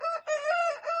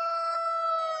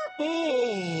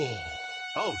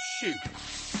Oh, shoot.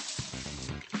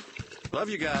 Love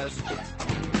you guys.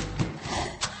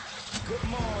 Good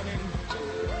morning.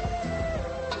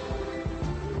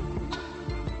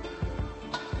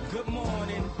 Good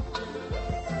morning.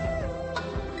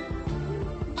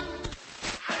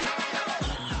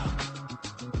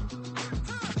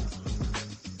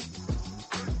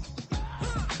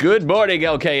 Good morning,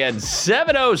 LKN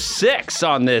 7:06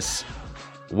 on this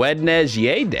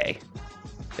Wednesday day.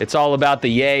 It's all about the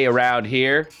yay around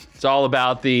here. It's all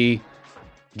about the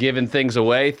giving things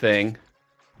away thing.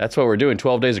 That's what we're doing.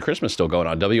 12 Days of Christmas still going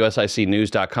on.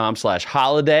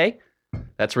 WSICnews.com/holiday.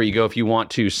 That's where you go if you want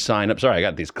to sign up. Sorry, I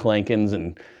got these clankings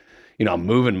and, I'm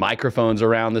moving microphones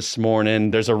around this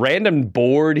morning. There's a random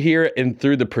board here and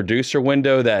through the producer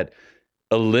window that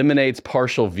eliminates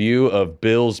partial view of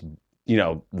Bill's,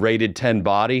 rated 10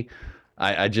 body.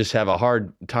 I just have a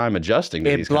hard time adjusting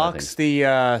to these kind of things. It blocks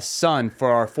the sun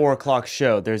for our 4 o'clock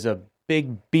show. There's a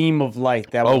big beam of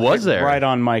light that was there? Right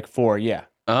on mic 4, yeah.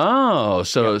 Oh,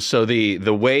 so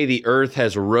the way the Earth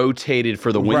has rotated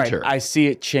for the winter. Right, I see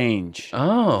it change.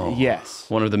 Oh. Yes.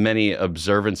 One of the many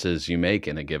observances you make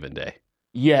in a given day.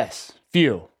 Yes,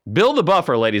 few. Bill the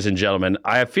Buffer, ladies and gentlemen.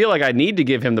 I feel like I need to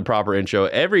give him the proper intro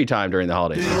every time during the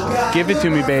holiday season. Give it to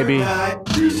me, baby.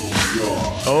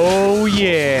 Oh,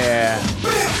 yeah.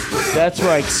 That's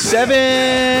right,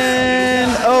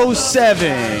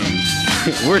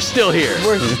 7:07. We're still here.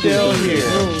 We're still here.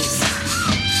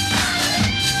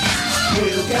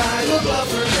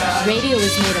 Radio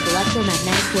is made of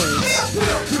electromagnetic waves.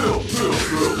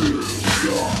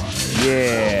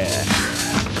 Yeah.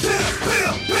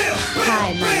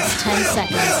 Time minus 10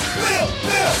 seconds.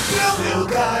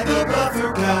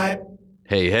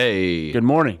 Hey. Good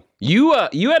morning. You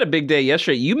had a big day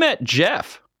yesterday. You met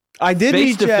Jeff. I did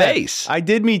Face meet to Jeff. face. I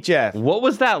did meet Jeff. What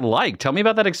was that like? Tell me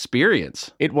about that experience.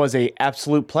 It was an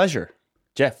absolute pleasure.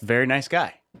 Jeff, very nice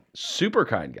guy. Super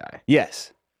kind guy.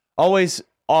 Yes. Always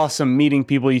awesome meeting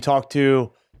people you talk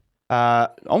to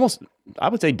almost, I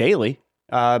would say daily,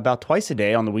 about twice a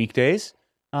day on the weekdays.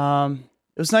 It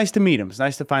was nice to meet him. It was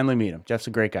nice to finally meet him. Jeff's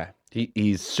a great guy.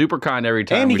 He's super kind every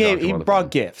time. And he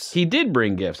brought gifts. He did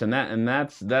bring gifts, and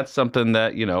that's something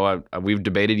that we've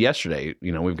debated yesterday.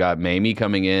 We've got Mamie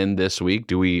coming in this week.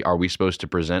 Are we supposed to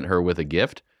present her with a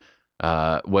gift?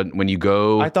 When you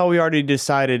go, I thought we already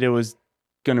decided it was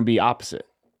going to be opposite.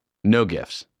 No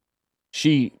gifts.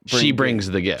 She brings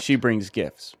the gift. She brings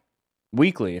gifts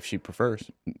weekly if she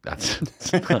prefers.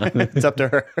 It's up to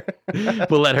her.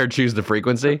 We'll let her choose the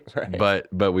frequency, right.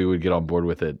 but we would get on board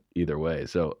with it either way.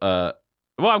 So,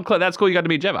 I'm glad that's cool. You got to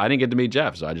meet Jeff. I didn't get to meet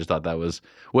Jeff, so I just thought that was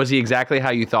he exactly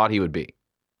how you thought he would be?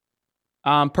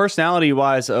 Personality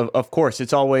wise, of course,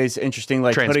 it's always interesting,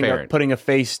 like putting a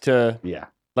face to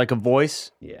like a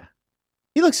voice. Yeah,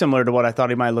 he looks similar to what I thought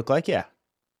he might look like. Yeah.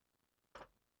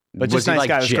 But was just nice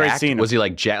guy. It was great seeing him. Was he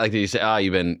like Jack? Like, did you say,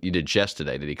 you did chess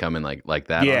today? Did he come in like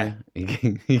that? Yeah.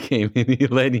 He came in, he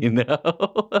let you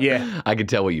know. Yeah. I could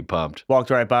tell what you pumped. Walked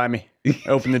right by me.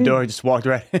 Opened the door, just walked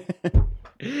right.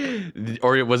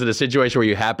 Or was it a situation where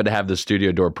you happened to have the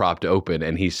studio door propped open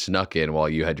and he snuck in while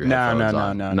you had your headphones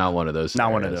on? No. Not one of those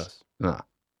scenarios. Not one of those. No.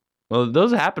 Well,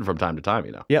 those happen from time to time,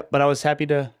 Yep, but I was happy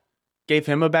to gave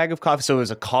him a bag of coffee. So it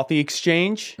was a coffee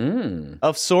exchange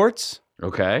of sorts.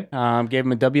 Okay. Gave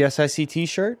him a WSIC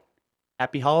t-shirt.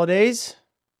 Happy holidays.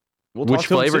 Which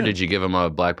flavor did you give him a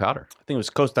black powder? I think it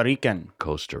was Costa Rican.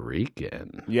 Costa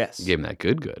Rican. Yes. You gave him that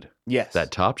good. Yes.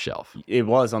 That top shelf. It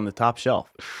was on the top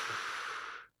shelf.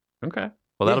 Okay.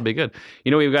 Well, that'll be good.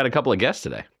 We've got a couple of guests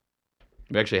today.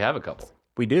 We actually have a couple.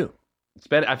 We do.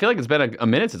 I feel like it's been a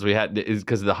minute since we had,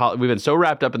 because we've been so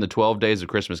wrapped up in the 12 Days of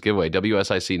Christmas giveaway,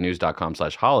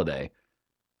 WSICnews.com/holiday.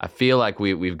 I feel like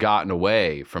we've gotten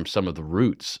away from some of the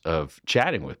roots of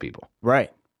chatting with people.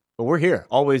 Right. But we're here,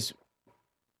 always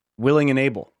willing and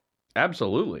able.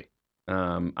 Absolutely.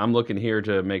 I'm looking here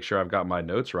to make sure I've got my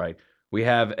notes right. We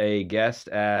have a guest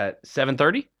at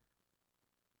 7:30.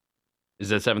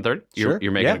 Is it 7:30? Sure.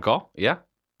 You're making a call? Yeah.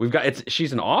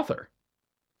 She's an author.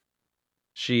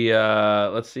 She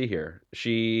let's see here. Let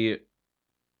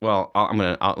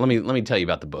me tell you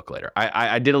about the book later.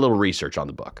 I did a little research on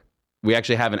the book. We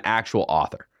actually have an actual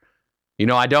author.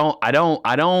 I don't I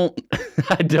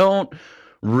don't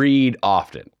read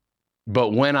often,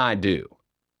 but when I do,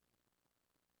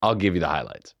 I'll give you the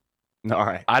highlights. All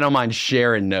right. I don't mind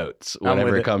sharing notes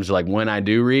whenever it comes to when I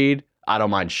do read. I don't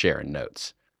mind sharing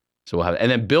notes. So we'll have it. And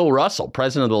then Bill Russell,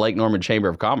 president of the Lake Norman Chamber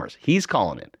of Commerce, he's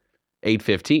calling in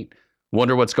 8:15.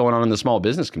 Wonder what's going on in the small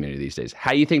business community these days.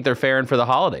 How do you think they're faring for the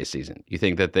holiday season? You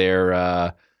think that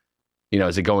they're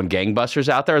Is it going gangbusters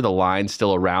out there? Are the lines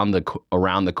still around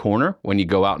the corner when you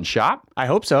go out and shop? I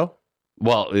hope so.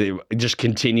 Well, just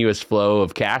continuous flow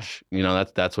of cash.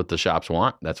 That's what the shops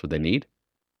want. That's what they need.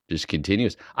 Just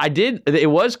continuous. It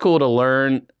was cool to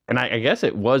learn, and I guess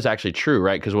it was actually true,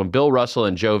 right? Because when Bill Russell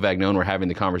and Joe Vagnone were having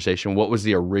the conversation, what was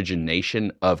the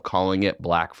origination of calling it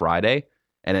Black Friday?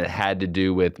 And it had to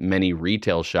do with many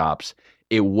retail shops.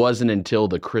 It wasn't until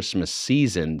the Christmas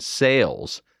season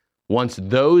sales, once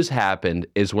those happened,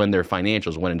 is when their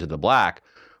financials went into the black,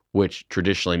 which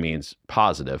traditionally means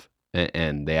positive.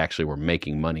 And they actually were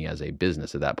making money as a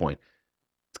business at that point.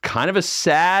 It's kind of a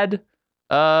sad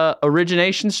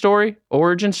origin story,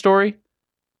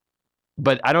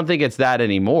 but I don't think it's that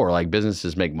anymore. Like,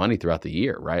 businesses make money throughout the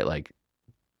year, right? Like,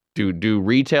 do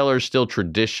retailers still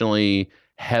traditionally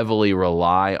heavily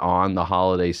rely on the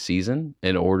holiday season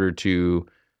in order to,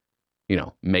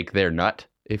 make their nut,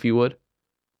 if you would?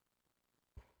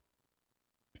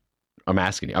 I'm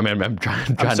asking you. I'm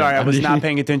trying. I'm sorry, I was not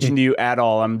paying attention to you at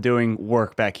all. I'm doing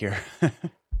work back here.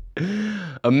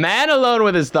 A man alone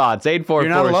with his thoughts. You're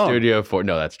not 844 alone. Studio 4.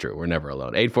 No, that's true. We're never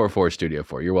alone. 844 Studio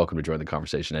 4. You're welcome to join the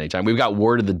conversation anytime. We've got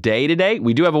word of the day today.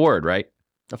 We do have a word, right?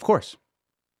 Of course.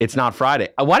 It's not Friday.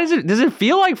 Why does it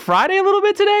feel like Friday a little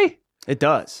bit today? It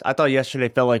does. I thought yesterday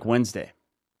felt like Wednesday.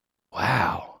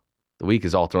 Wow. The week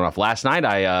is all thrown off. Last night,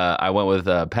 I went with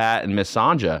Pat and Miss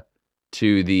Sanja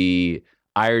to the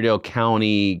Iredell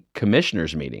County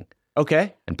Commissioners meeting.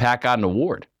 Okay. And Pat got an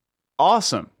award.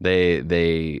 Awesome.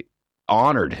 They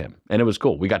honored him, and it was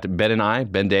cool. We got to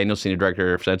Ben Daniels, Senior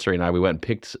Director of Sensory, and I, we went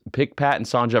and picked Pat and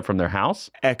Sanja up from their house.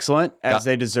 Excellent, as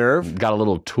they deserve. Got a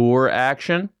little tour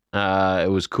action.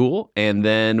 It was cool. And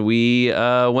then we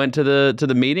went to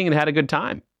the meeting and had a good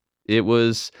time.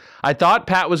 I thought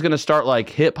Pat was going to start like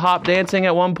hip hop dancing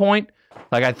at one point.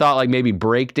 Like, I thought like maybe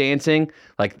break dancing,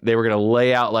 like they were going to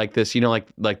lay out like this,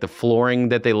 like the flooring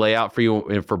that they lay out for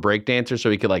you for break dancers so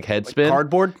he could like head spin. Like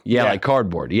cardboard? Yeah, like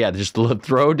cardboard. Yeah, just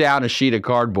throw down a sheet of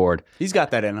cardboard. He's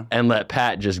got that in him. And let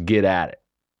Pat just get at it.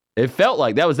 It felt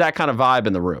like that was that kind of vibe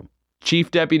in the room. Chief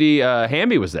Deputy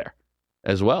Hamby was there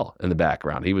as well in the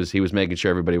background. He was making sure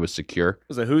everybody was secure. It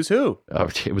was a who's who.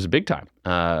 It was a big time.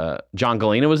 John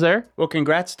Galena was there. Well,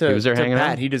 congrats to hanging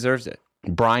Pat. out. He deserves it.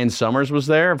 Brian Summers was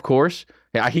there, of course.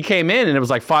 Yeah, he came in and it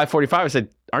was like 5:45. I said,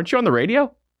 "Aren't you on the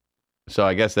radio?" So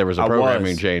I guess there was a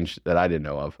programming change that I didn't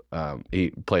know of.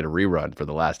 He played a rerun for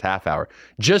the last half hour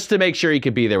just to make sure he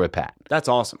could be there with Pat. That's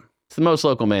awesome. It's the most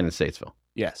local man in Statesville.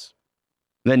 Yes.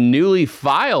 Then newly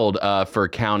filed for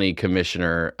county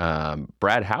commissioner,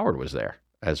 Brad Howard was there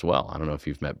as well. I don't know if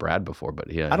you've met Brad before, but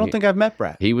I don't think I've met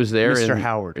Brad. He was there. Mr.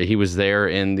 Howard. He was there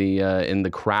in the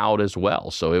crowd as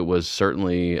well. So it was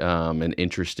certainly an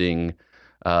interesting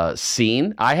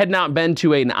scene. I had not been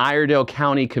to an Iredell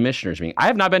County Commissioners meeting. I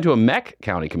have not been to a Meck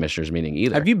County Commissioners meeting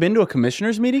either. Have you been to a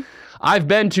commissioners meeting? I've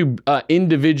been to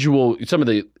some of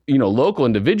the local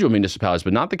individual municipalities,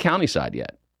 but not the county side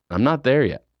yet. I'm not there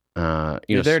yet.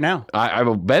 You're there now.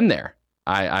 I've been there.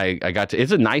 I got to.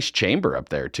 It's a nice chamber up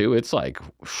there too. It's like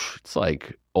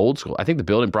old school. I think the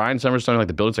building, Brian Summers, something like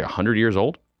the building's like 100 years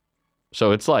old.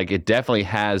 So it's like it definitely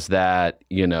has that.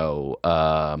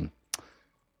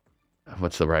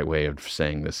 What's the right way of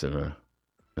saying this in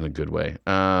a good way?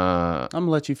 I'm gonna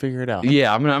let you figure it out.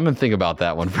 Yeah, I'm gonna think about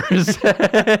that one for a second.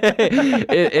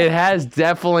 It has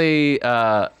definitely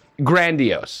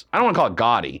grandiose. I don't want to call it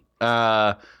gaudy,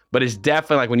 but it's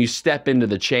definitely like when you step into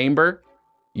the chamber,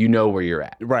 you know where you're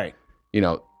at. Right.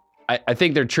 I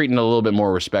think they're treating it a little bit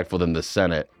more respectful than the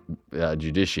Senate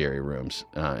judiciary rooms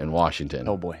in Washington.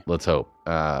 Oh, boy. Let's hope.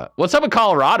 What's up with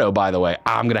Colorado, by the way?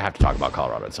 I'm going to have to talk about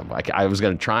Colorado at some point. I was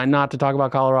going to try not to talk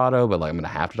about Colorado, but I'm going to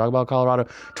have to talk about Colorado.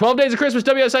 12 Days of Christmas,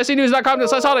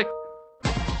 WSICnews.com/holiday.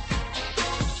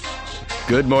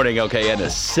 Good morning, okay, and a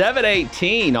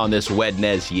 7:18 on this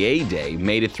Wednesday day.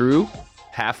 Made it through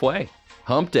halfway.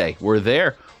 Hump day. We're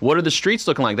there. What are the streets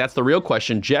looking like? That's the real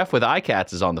question. Jeff with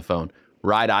iCats is on the phone.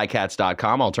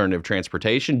 RideICats.com, alternative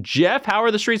transportation. Jeff, how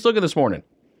are the streets looking this morning?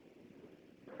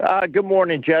 Good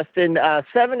morning, Justin.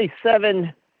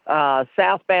 77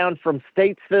 southbound from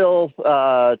Statesville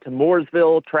to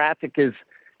Mooresville. Traffic is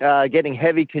getting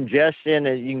heavy congestion,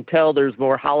 and you can tell there's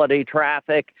more holiday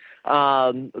traffic.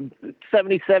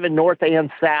 77 north and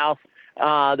south.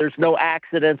 There's no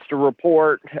accidents to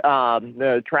report.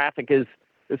 The traffic is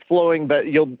flowing, but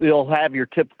you'll have your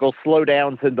typical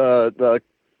slowdowns in the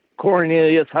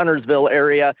Cornelius, Huntersville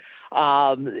area.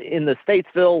 In the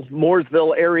Statesville,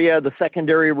 Mooresville area, the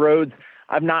secondary roads,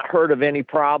 I've not heard of any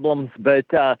problems, but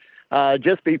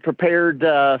just be prepared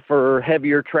for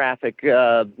heavier traffic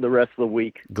the rest of the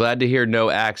week. Glad to hear no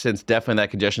accidents. Definitely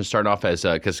that congestion starting off as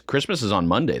because Christmas is on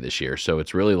Monday this year, so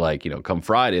it's really like come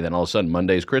Friday, then all of a sudden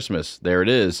Monday's Christmas. There it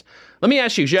is. Let me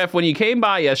ask you, Jeff, when you came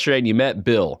by yesterday and you met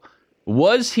Bill,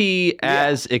 was he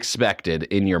as expected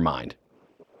in your mind?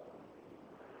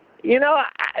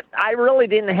 I really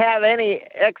didn't have any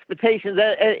expectations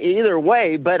either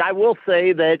way, but I will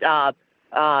say that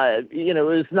it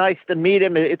was nice to meet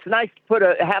him. It's nice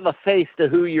to have a face to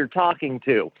who you're talking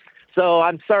to. So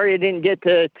I'm sorry I didn't get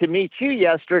to meet you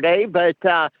yesterday, but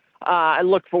I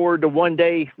look forward to one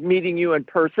day meeting you in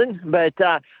person. But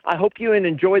I hope you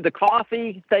enjoyed the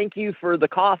coffee. Thank you for the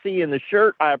coffee and the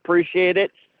shirt. I appreciate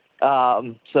it.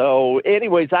 So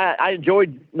anyways, I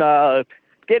enjoyed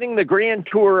getting the grand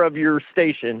tour of your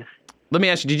station. Let me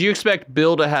ask you, did you expect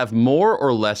Bill to have more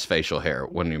or less facial hair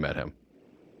when you met him?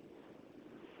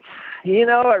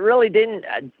 I really didn't.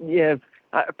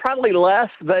 Probably less,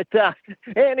 but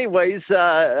anyways,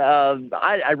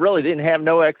 I really didn't have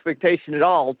no expectation at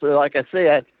all. So, like I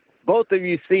said, both of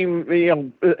you seem,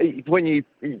 when you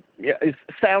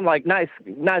sound like nice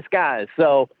guys.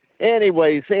 So,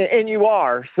 anyways, and you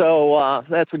are. So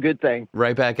that's a good thing.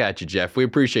 Right back at you, Jeff. We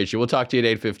appreciate you. We'll talk to you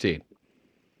at 8:15.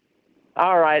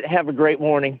 All right. Have a great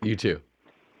morning. You too.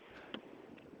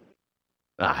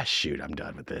 Shoot, I'm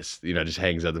done with this. Just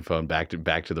hangs up the phone back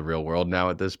to the real world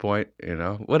now at this point.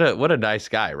 What a nice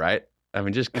guy, right? I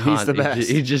mean, just he's the best.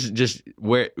 He just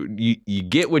where you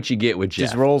get what you get with Jeff.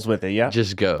 Just rolls with it, yeah.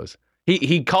 Just goes.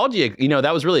 He called you.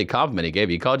 That was really a compliment he gave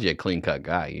you. He called you a clean cut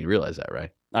guy. You realize that, right?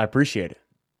 I appreciate it.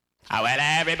 Oh, well,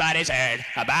 everybody's heard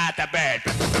about the bird.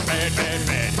 The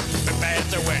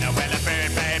bird's a winner. Well, a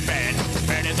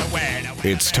bird is a winner.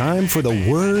 It's time for the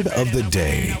word of the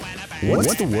day.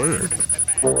 What's the word?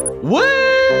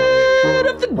 Word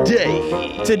of the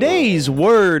day. Today's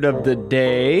word of the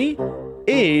day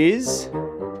is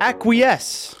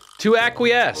acquiesce. To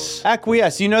acquiesce.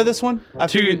 Acquiesce. You know this one? I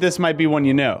figured this might be one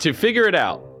you know. To figure it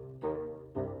out.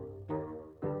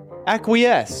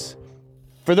 Acquiesce.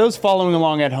 For those following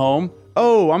along at home,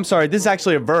 I'm sorry, this is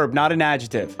actually a verb, not an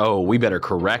adjective. Oh, we better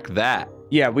correct that.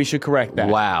 Yeah, we should correct that.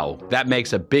 Wow. That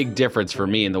makes a big difference for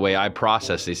me in the way I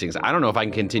process these things. I don't know if I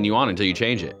can continue on until you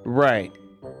change it. Right.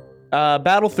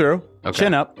 Battle through. Okay.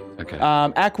 Chin up. Okay.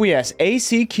 Acquiesce.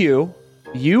 ACQUIESCE.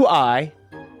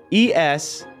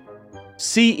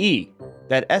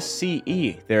 That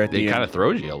SCE there at the end. It kind of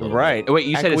throws you a little Right. bit. Wait,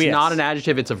 you said Acquiesce. it's not an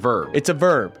adjective, it's a verb. It's a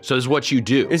verb. So it's what you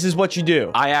do. This is what you do.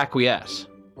 I acquiesce.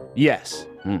 Yes.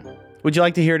 Would you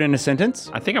like to hear it in a sentence?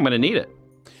 I think I'm going to need it.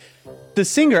 The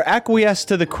singer acquiesced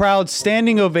to the crowd's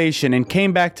standing ovation and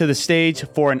came back to the stage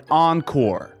for an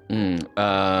encore.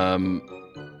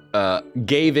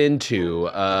 Gave into,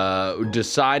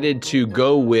 decided to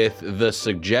go with the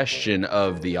suggestion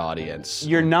of the audience.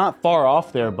 You're not far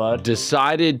off there, bud.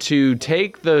 Decided to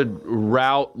take the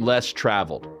route less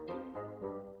traveled.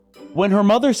 When her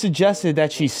mother suggested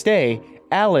that she stay,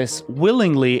 Alice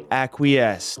willingly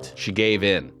acquiesced. She gave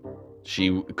in.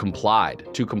 She complied.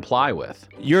 To comply with.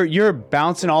 You're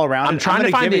bouncing all around. I'm trying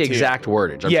to find the exact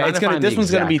wordage. This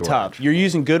one's gonna be tough. You're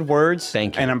using good words.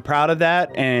 Thank you. And I'm proud of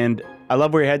that. And I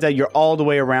love where your head's at. You're all the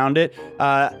way around it.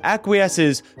 Acquiesce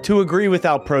is to agree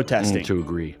without protesting. To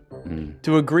agree.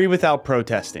 To agree without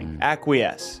protesting.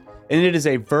 Acquiesce. And it is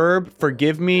a verb.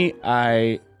 Forgive me.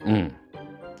 I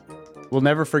will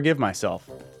never forgive myself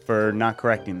for not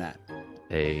correcting that.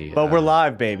 But we're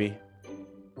live, baby.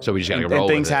 So we just gotta and roll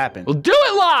with it. things happen. Well, do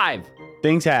it live!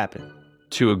 Things happen.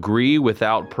 To agree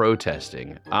without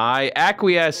protesting. I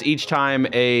acquiesce each time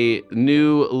a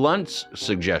new lunch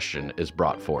suggestion is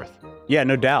brought forth. Yeah,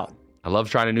 no doubt. I love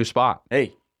trying a new spot.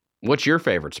 Hey. What's your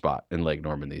favorite spot in Lake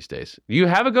Norman these days? Do you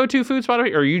have a go-to food spot? Or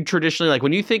are you traditionally, like,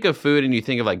 when you think of food and you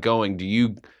think of, like, going,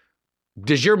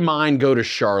 does your mind go to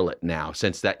Charlotte now,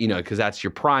 since that, because that's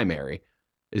your primary?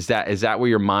 Is that where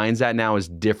your mind's at now, is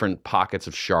different pockets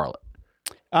of Charlotte?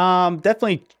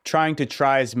 Definitely trying to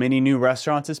try as many new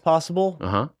restaurants as possible.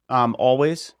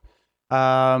 Always.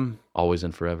 Always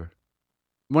and forever.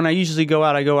 When I usually go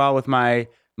out, I go out with my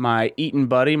eating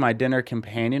buddy, my dinner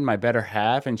companion, my better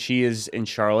half, and she is in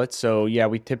Charlotte. So yeah,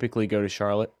 we typically go to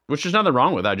Charlotte. Which there's nothing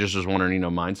wrong with that. Just was wondering,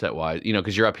 mindset wise,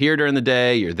 because you're up here during the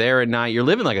day, you're there at night, you're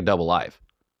living like a double life.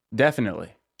 Definitely.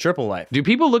 Triple life. Do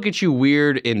people look at you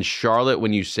weird in Charlotte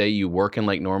when you say you work in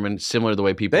Lake Norman, similar to the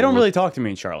way people... They don't really talk to me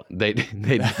in Charlotte. They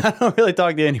I don't really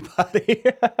talk to anybody.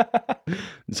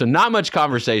 So not much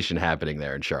conversation happening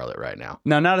there in Charlotte right now.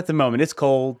 No, not at the moment. It's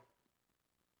cold.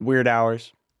 Weird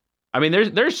hours. I mean,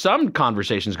 there's some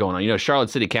conversations going on.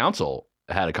 Charlotte City Council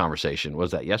had a conversation.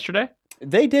 Was that yesterday?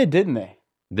 They did, didn't they?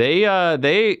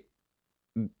 They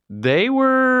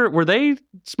were they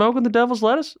smoking the devil's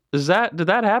lettuce? Did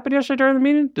that happen yesterday during the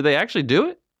meeting? Did they actually do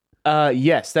it?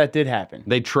 Yes, that did happen.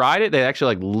 They tried it. They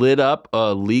actually like lit up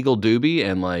a legal doobie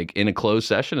and like in a closed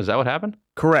session. Is that what happened?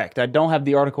 Correct. I don't have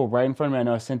the article right in front of me. I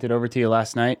know I sent it over to you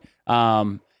last night.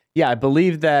 Yeah, I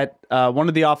believe that one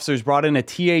of the officers brought in a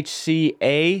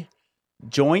THCA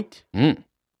joint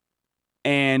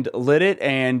and lit it,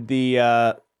 and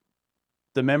the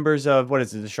members of, what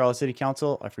is it, the Charlotte City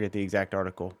Council? I forget the exact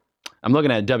article. I'm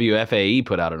looking at WFAE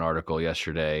put out an article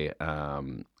yesterday. I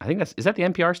think is that the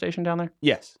NPR station down there?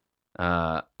 Yes.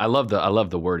 I love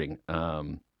the wording.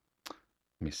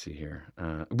 Let me see here,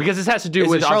 because this has to do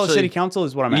with Charlotte City Council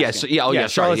is what I'm asking. Yes, yeah,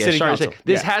 Charlotte City Council.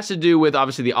 This has to do with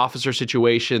obviously the officer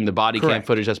situation, the body cam Correct.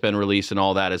 footage that's been released, and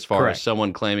all that. As far Correct. as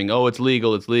someone claiming, "Oh, it's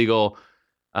legal, it's legal."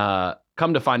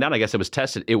 Come to find out, I guess it was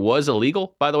tested. It was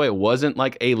illegal, by the way. It wasn't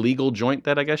like a legal joint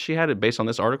that I guess she had it based on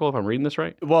this article. If I'm reading this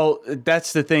right. Well,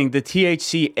 that's the thing. The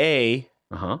THCA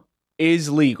is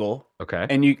legal. Okay.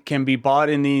 And you can be bought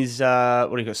in these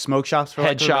what do you call smoke shops, for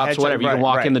Head shops, whatever. You can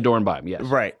walk in the door and buy them. Yes.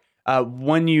 Right.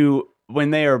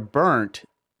 When they are burnt,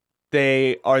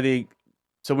 they are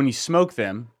so when you smoke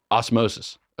them,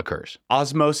 osmosis occurs.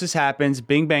 Osmosis happens.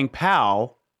 Bing bang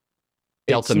pow.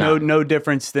 Delta it's 9. no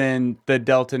difference than the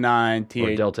Delta 9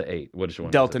 or Delta 8. What is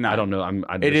one? Delta 9. I don't know.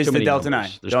 It is the Delta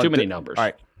numbers. 9. There's too many numbers. All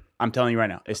right. I'm telling you right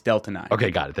now, it's Delta 9.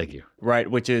 Okay, got it. Thank you. Right,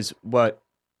 which is what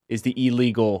is the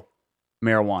illegal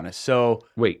marijuana. So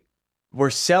wait,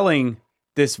 we're selling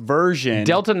this version.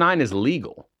 Delta 9 is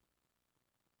legal.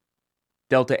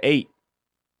 Delta 8.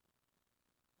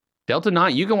 Delta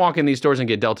 9, you can walk in these stores and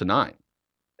get Delta 9.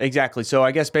 Exactly. So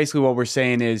I guess basically what we're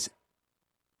saying is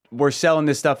we're selling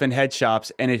this stuff in head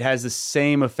shops and it has the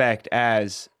same effect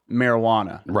as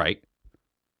marijuana. Right.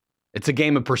 It's a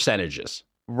game of percentages.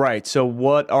 Right. So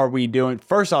what are we doing?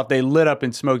 First off, they lit up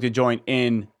and smoked a joint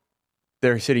in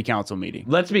their city council meeting.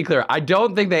 Let's be clear. I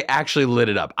don't think they actually lit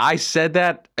it up. I said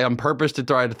that on purpose to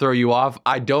try to throw you off.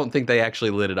 I don't think they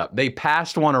actually lit it up. They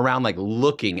passed one around like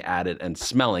looking at it and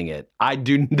smelling it.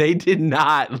 They did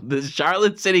not. The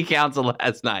Charlotte City Council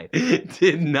last night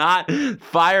did not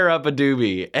fire up a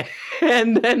doobie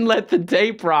and then let the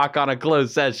tape rock on a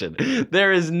closed session.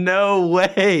 There is no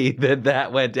way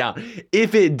that went down.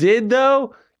 If it did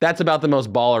though, that's about the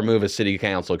most baller move a city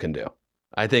council can do.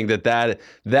 I think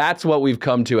that's what we've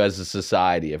come to as a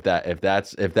society. If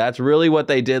that's really what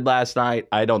they did last night,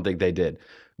 I don't think they did.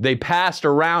 They passed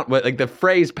around, like the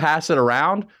phrase "pass it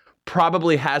around"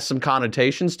 probably has some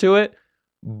connotations to it,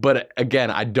 but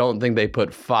again, I don't think they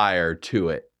put fire to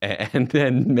it and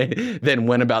then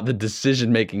went about the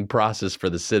decision-making process for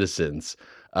the citizens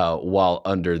while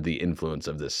under the influence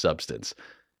of this substance.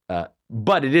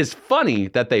 But it is funny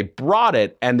that they brought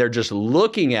it and they're just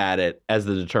looking at it as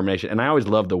the determination. And I always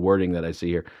love the wording that I see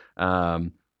here.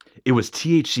 It was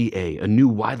THCA, a new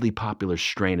widely popular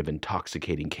strain of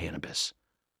intoxicating cannabis.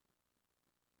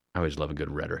 I always love a good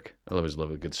rhetoric. I always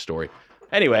love a good story.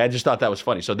 Anyway, I just thought that was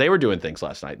funny. So they were doing things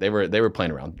last night. They were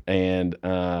playing around, and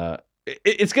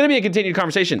it's going to be a continued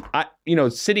conversation.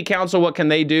 City council, what can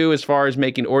they do as far as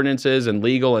making ordinances and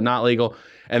legal and not legal?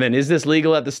 And then is this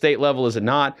legal at the state level? Is it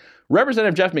not?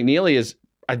 Representative Jeff McNeely is,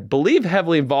 I believe,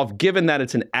 heavily involved, given that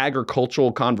it's an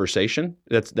agricultural conversation.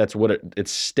 That's what it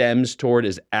stems toward,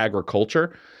 is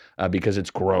agriculture, because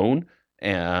it's grown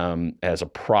as a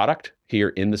product here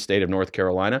in the state of North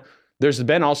Carolina. There's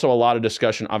been also a lot of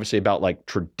discussion, obviously, about like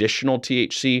traditional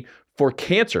THC for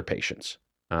cancer patients.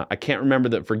 I can't remember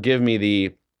that. Forgive me,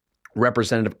 the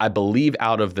representative, I believe,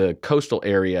 out of the coastal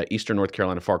area, Eastern North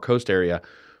Carolina, far coast area,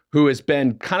 who has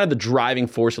been kind of the driving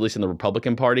force, at least in the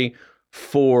Republican Party,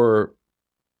 for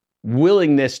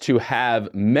willingness to have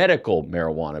medical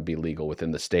marijuana be legal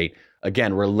within the state.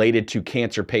 Again, related to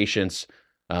cancer patients,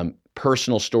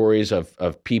 personal stories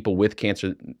of people with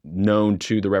cancer known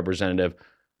to the representative.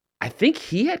 I think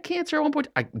he had cancer at one point.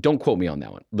 Don't quote me on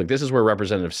that one. Look, this is where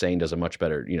Representative Sane does a much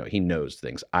better, he knows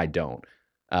things. I don't.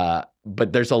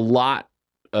 But there's a lot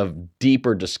of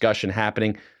deeper discussion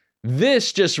happening.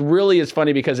 This just really is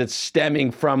funny because it's stemming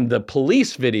from the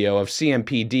police video of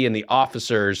CMPD and the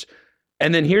officers.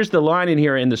 And then here's the line in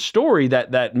here in the story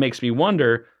that makes me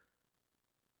wonder.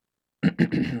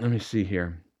 Let me see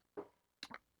here.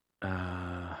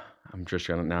 I'm just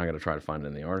I got to try to find it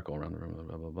in the article around the room.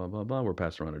 Blah, blah, blah, blah, blah. We're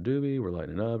passing around a doobie. We're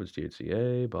lighting it up. It's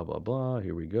THCA, blah, blah, blah.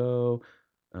 Here we go.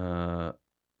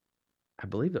 I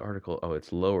believe the article,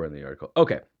 it's lower in the article.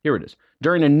 Okay, here it is.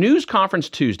 During a news conference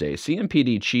Tuesday,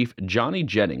 CMPD Chief Johnny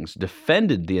Jennings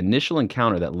defended the initial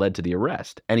encounter that led to the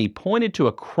arrest, and he pointed to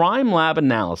a crime lab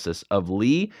analysis of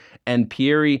Lee and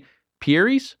Piery's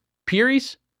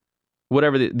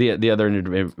whatever the other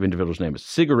individual's name is,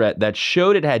 cigarette that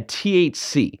showed it had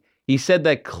THC. He said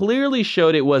that clearly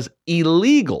showed it was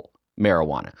illegal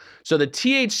marijuana. So the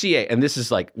THCA, and this is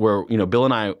like where, Bill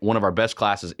and I, one of our best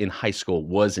classes in high school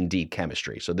was indeed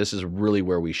chemistry. So this is really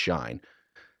where we shine.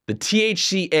 The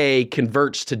THCA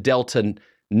converts to Delta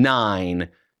 9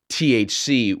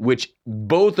 THC, which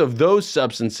both of those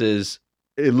substances,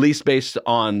 at least based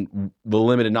on the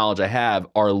limited knowledge I have,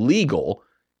 are legal.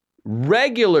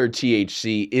 Regular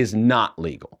THC is not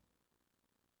legal.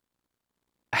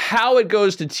 How it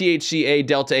goes to THCA,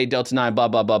 Delta 8, Delta 9, blah,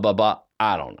 blah, blah, blah, blah,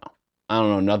 I don't know. I don't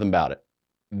know nothing about it.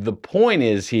 The point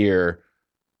is here,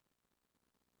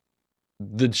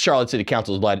 the Charlotte City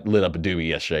Council lit up a doobie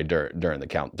yesterday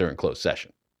during closed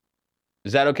session.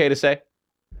 Is that okay to say?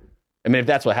 I mean, if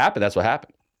that's what happened, that's what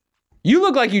happened. You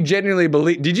look like you genuinely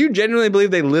believe. Did you genuinely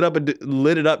believe they lit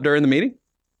it up during the meeting?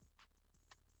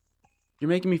 You're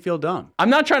making me feel dumb. I'm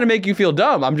not trying to make you feel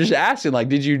dumb. I'm just asking, like,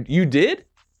 did you did?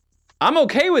 I'm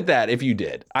okay with that if you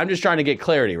did. I'm just trying to get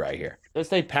clarity right here. Just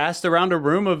they passed around a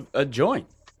room of a joint.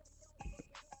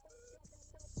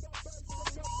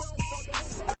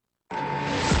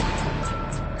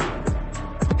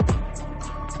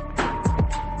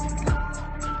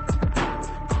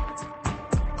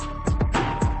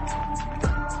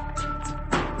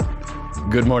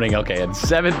 Good morning. Okay, it's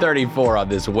 7:34 on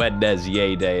this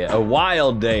Wednesday day. A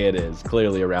wild day it is,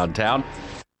 clearly around town.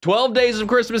 12 days of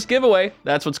Christmas giveaway.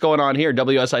 That's what's going on here.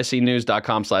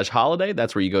 WSICnews.com/holiday.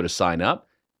 That's where you go to sign up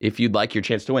if you'd like your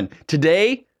chance to win.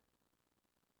 Today,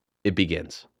 it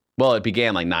begins. Well, it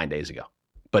began like 9 days ago.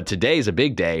 But today's a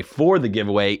big day for the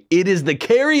giveaway. It is the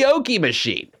karaoke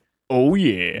machine. Oh,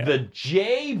 yeah. The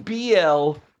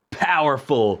JBL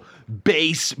Powerful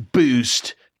Bass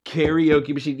Boost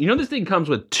karaoke machine. You know, this thing comes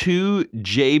with 2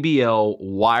 JBL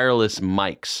wireless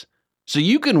mics. So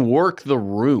you can work the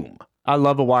room. I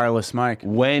love a wireless mic.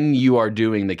 When you are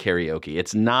doing the karaoke.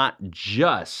 It's not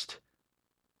just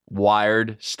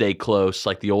wired, stay close,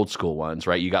 like the old school ones,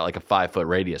 right? You got like a 5-foot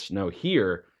radius. No,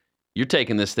 here, you're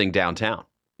taking this thing downtown.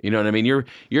 You know what I mean?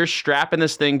 You're strapping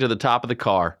this thing to the top of the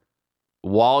car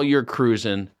while you're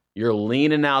cruising. You're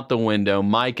leaning out the window,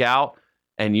 mic out,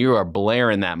 and you are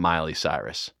blaring that Miley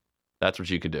Cyrus. That's what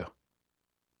you could do.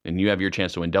 And you have your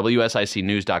chance to win.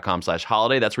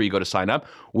 WSICnews.com/holiday. That's where you go to sign up.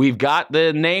 We've got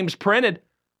the names printed.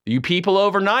 You people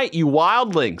overnight, you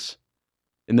wildlings.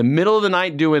 In the middle of the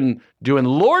night doing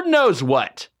Lord knows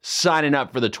what, signing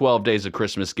up for the 12 Days of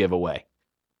Christmas giveaway.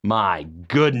 My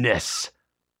goodness.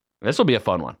 This will be a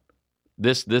fun one.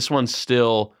 This one's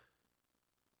still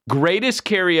greatest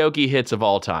karaoke hits of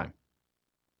all time.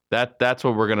 That's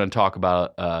what we're going to talk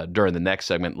about during the next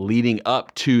segment leading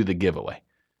up to the giveaway.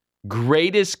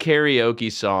 Greatest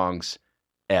karaoke songs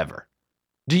ever.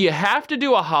 Do you have to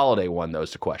do a holiday one, though,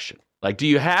 is the question. Like, do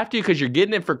you have to? Because you're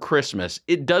getting it for Christmas.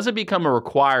 It doesn't become a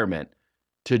requirement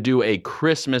to do a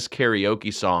Christmas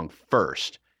karaoke song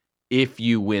first if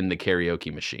you win the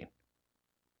karaoke machine.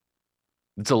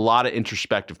 It's a lot of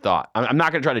introspective thought. I'm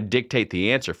not going to try to dictate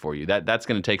the answer for you. That's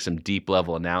going to take some deep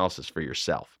level analysis for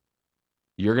yourself.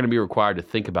 You're going to be required to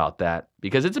think about that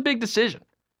because it's a big decision.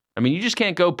 I mean, you just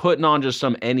can't go putting on just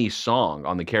any song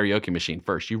on the karaoke machine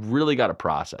first. You've really got to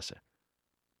process it.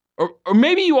 Or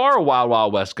maybe you are a Wild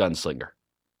Wild West gunslinger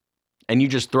and you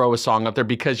just throw a song up there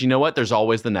because you know what? There's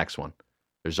always the next one.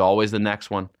 There's always the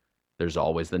next one. There's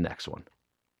always the next one.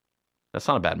 That's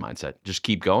not a bad mindset. Just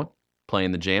keep going,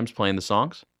 playing the jams, playing the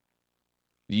songs.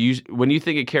 When you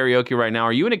think of karaoke right now,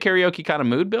 are you in a karaoke kind of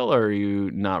mood, Bill, or are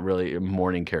you not really a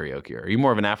morning karaoke? Are you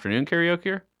more of an afternoon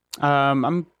karaoke?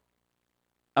 I'm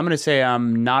going to say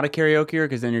I'm not a karaokeer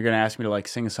because then you're going to ask me to like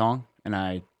sing a song, and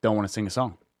I don't want to sing a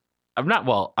song. I'm not.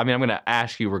 Well, I mean, I'm going to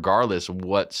ask you regardless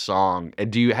what song.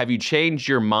 Have you changed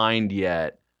your mind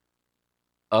yet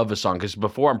of a song? Because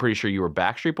before, I'm pretty sure you were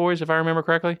Backstreet Boys, if I remember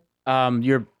correctly.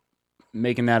 You're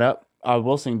making that up. I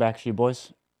will sing Backstreet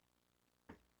Boys.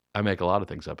 I make a lot of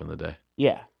things up in the day.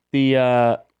 Yeah.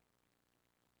 I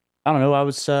don't know. I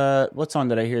was, what song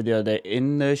did I hear the other day?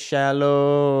 In the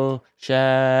shallow.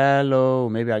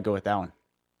 Maybe I'd go with that one.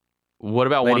 What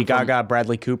about Lady Gaga,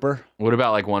 Bradley Cooper? What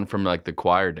about like one from like the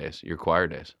choir days, your choir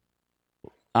days?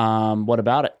 What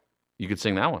about it? You could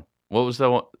sing that one. What was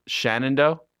the one?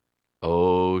 Shenandoah?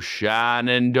 Oh,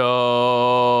 Shenandoah.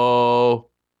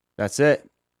 That's it.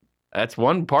 That's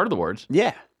one part of the words.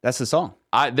 Yeah, that's the song.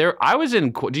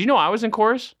 Did you know I was in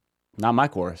chorus? Not my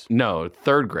chorus. No,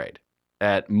 3rd grade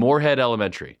at Moorhead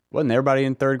Elementary. Wasn't everybody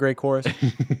in 3rd grade chorus?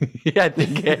 Yeah, I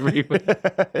think everyone.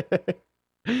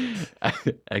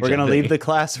 We're going to leave the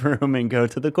classroom and go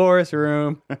to the chorus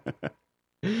room.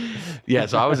 Yeah,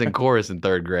 so I was in chorus in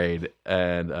third grade,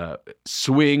 and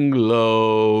swing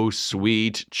low,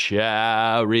 sweet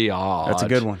chariot. That's a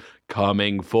good one.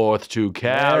 Coming forth to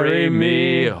carry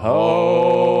me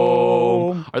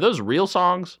home. Are those real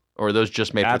songs, or are those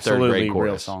just made for third Absolutely grade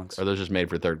chorus? real songs. Are those just made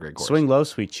for third grade chorus? Swing low,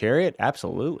 sweet chariot.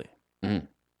 Absolutely. Is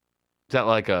that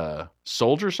like a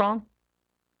soldier song?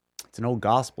 It's an old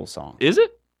gospel song. Is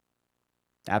it?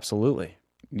 Absolutely.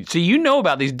 See, you know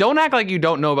about these. Don't act like you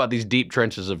don't know about these deep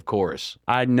trenches of chorus.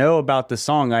 I know about the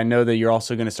song. I know that you're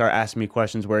also going to start asking me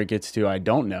questions where it gets to I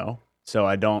don't know. So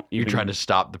I don't even... You're trying to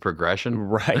stop the progression?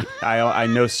 Right. I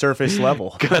know surface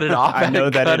level. Cut it off. I know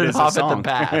that cut it it is off a song. at the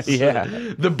pass.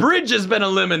 Yeah. The bridge has been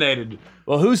eliminated.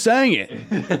 Well, who sang it?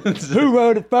 Who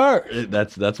wrote it first?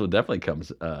 That's what definitely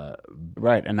comes.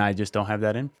 Right. And I just don't have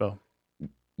that info.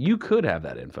 You could have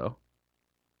that info.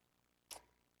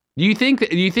 Do you think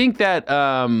that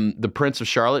the Prince of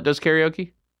Charlotte does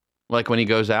karaoke? Like when he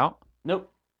goes out?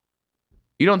 Nope.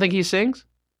 You don't think he sings?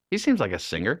 He seems like a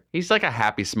singer. He's like a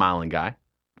happy, smiling guy.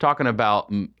 Talking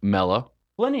about Mello.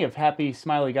 Plenty of happy,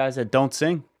 smiley guys that don't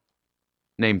sing.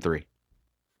 Name 3.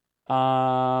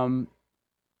 Do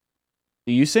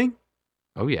you sing?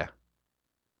 Oh, yeah.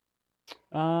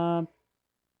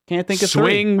 Can't think of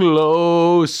Swing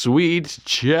low, sweet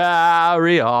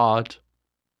chariot.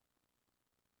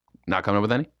 Not coming up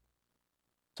with any?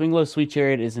 Swing Low, Sweet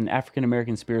Chariot is an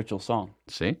African-American spiritual song.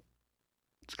 See?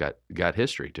 It's got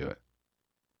history to it.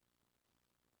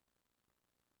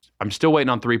 I'm still waiting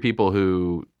on 3 people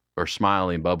who are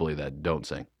smiley and bubbly that don't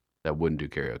sing, that wouldn't do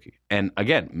karaoke. And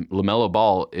again, LaMelo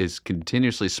Ball is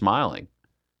continuously smiling.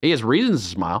 He has reasons to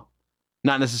smile,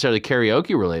 not necessarily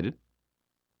karaoke related.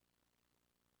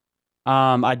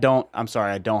 I'm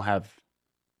sorry, I don't have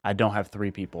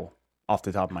 3 people off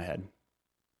the top of my head.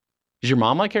 Does your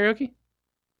mom like karaoke?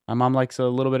 My mom likes a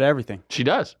little bit of everything. She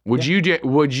does. Would you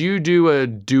do a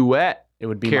duet It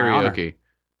would be my honor. karaoke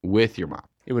with your mom?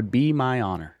 It would be my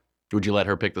honor. Would you let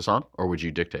her pick the song, or would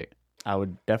you dictate? I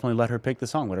would definitely let her pick the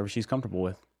song, whatever she's comfortable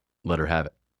with. Let her have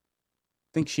it.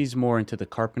 I think she's more into the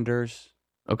Carpenters,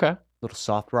 Okay. little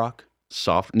soft rock.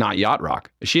 Soft, not yacht rock.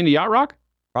 Is she into yacht rock?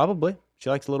 Probably. She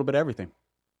likes a little bit of everything.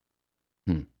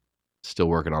 Still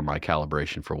working on my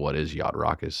calibration for what is yacht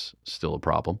rock is still a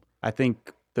problem. I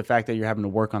think the fact that you're having to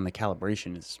work on the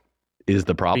calibration is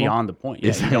The problem? beyond the point.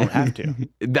 Yeah, you don't have to.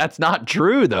 That's not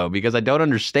true, though, because I don't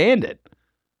understand it.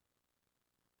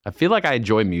 I feel like I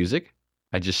enjoy music.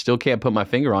 I just still can't put my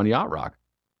finger on yacht rock.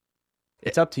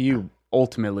 It's up to you,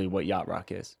 ultimately, what yacht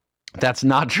rock is. That's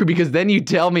not true, because then you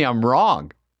tell me I'm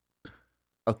wrong.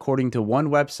 According to one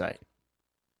website.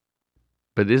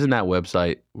 But isn't that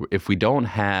website, if we don't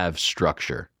have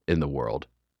structure in the world,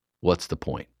 what's the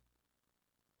point?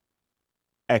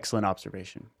 Excellent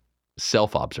observation.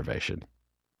 Self-observation.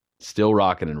 Still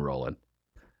rocking and rolling.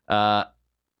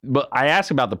 But I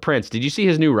asked about the Prince. Did you see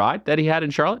his new ride that he had in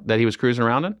Charlotte that he was cruising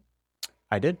around in?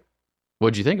 I did.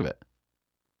 What'd you think of it?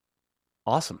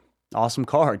 Awesome. Awesome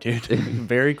car, dude.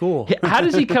 Very cool. How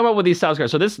does he come up with these styles cars?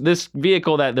 So this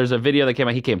vehicle that there's a video that came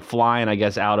out, he came flying, I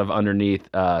guess, out of underneath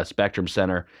Spectrum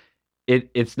Center.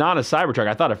 It's not a Cybertruck.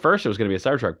 I thought at first it was going to be a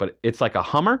Cybertruck, but it's like a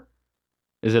Hummer.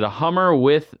 Is it a Hummer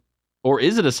or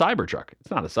is it a Cybertruck?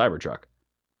 It's not a Cybertruck.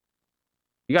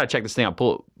 You got to check this thing out.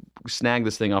 Snag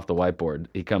this thing off the whiteboard.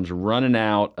 He comes running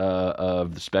out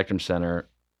of the Spectrum Center.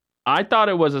 I thought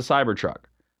it was a Cybertruck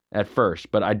at first,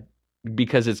 but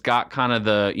because it's got kind of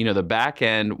the back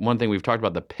end. One thing we've talked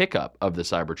about, the pickup of the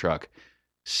Cybertruck.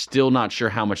 Still not sure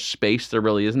how much space there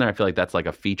really is in there. I feel like that's like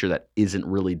a feature that isn't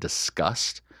really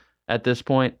discussed at this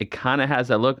point. It kind of has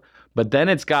that look, but then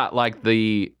it's got like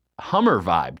the Hummer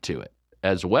vibe to it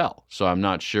as well. So I'm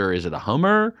not sure. Is it a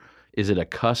Hummer? Is it a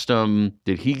custom?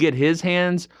 Did he get his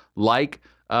hands like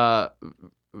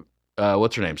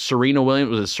what's her name? Serena Williams.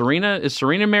 Was it Serena? Is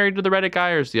Serena married to the Reddit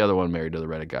guy, or is the other one married to the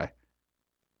Reddit guy?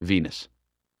 Venus.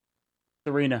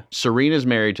 Serena's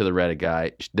married to the Reddit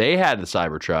guy. They had the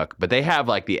Cybertruck, but they have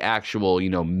like the actual,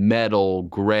 metal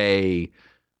gray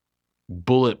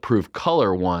bulletproof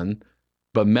color one.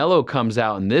 But Mello comes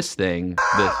out in this thing,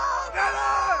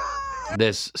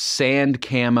 this sand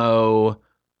camo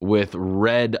with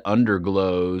red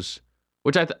underglows,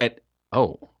 which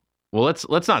well,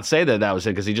 let's not say that was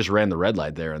it, because he just ran the red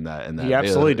light there in that. He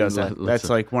absolutely does that.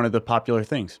 That's like one of the popular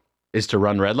things. Is to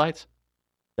run red lights.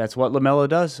 That's what LaMelo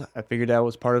does. I figured that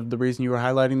was part of the reason you were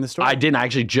highlighting the story. I didn't. I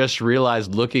actually just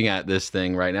realized looking at this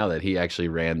thing right now that he actually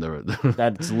ran the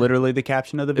That's literally the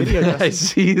caption of the video, Justin. I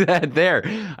see that there.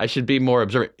 I should be more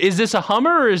observant. Is this a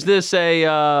Hummer, or is this a...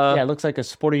 Yeah, it looks like a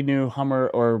sporty new Hummer,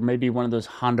 or maybe one of those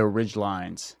Honda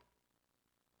Ridgelines.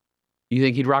 You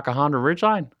think he'd rock a Honda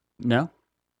Ridgeline? No?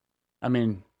 I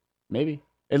mean, maybe.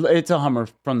 It's a Hummer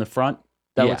from the front.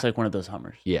 That Yeah. looks like one of those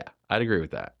Hummers. Yeah, I'd agree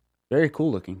with that. Very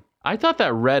cool looking. I thought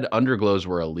that red underglows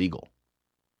were illegal.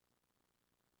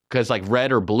 Because like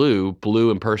red or blue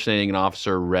impersonating an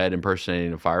officer, red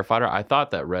impersonating a firefighter. I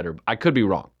thought that red or I could be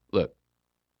wrong. Look,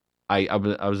 I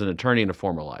was an attorney in a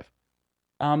former life.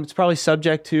 It's probably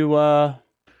subject to,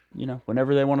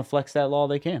 whenever they want to flex that law,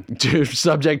 they can.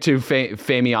 Subject to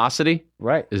famiosity.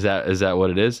 Right. Is that what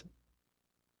it is?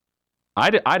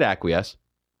 I'd acquiesce.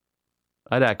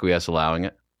 I'd acquiesce allowing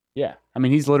it. Yeah. I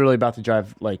mean, he's literally about to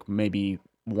drive like maybe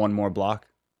one more block.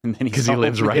 And then Because he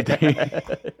lives right there.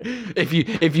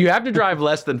 If you have to drive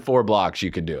less than 4 blocks,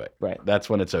 you can do it. Right. That's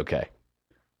when it's okay.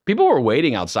 People were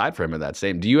waiting outside for him at that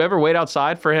stadium. Do you ever wait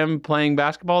outside for him playing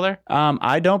basketball there?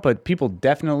 I don't, but people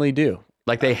definitely do.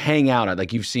 Like they hang out at,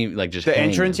 like you've seen, like just The hanging.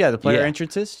 entrance, the player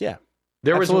entrances, yeah.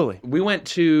 Absolutely. We went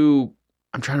to,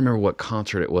 I'm trying to remember what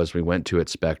concert it was we went to at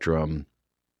Spectrum.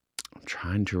 I'm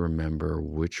trying to remember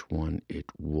which one it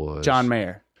was. John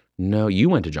Mayer. No, you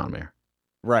went to John Mayer.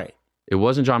 Right. It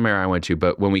wasn't John Mayer I went to,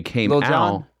 but when we came Lil out,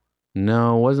 Jon?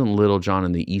 no, it wasn't Little John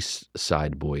and the East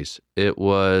Side Boys. It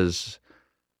was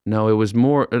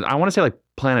more, I want to say like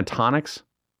Planetonics.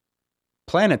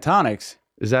 Planetonics.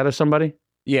 Is that somebody?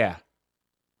 Yeah.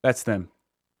 That's them.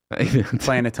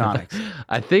 Planetonics.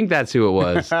 I think that's who it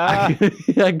was. I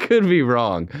could be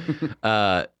wrong.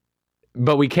 But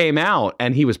we came out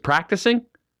and he was practicing,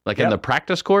 like in the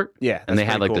practice court. Yeah. And they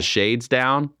had like the shades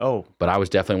down. Oh. But I was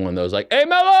definitely one of those like, hey,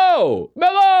 Mello,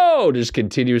 just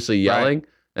continuously yelling. Right.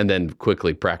 And then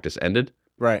quickly practice ended.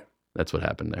 Right. That's what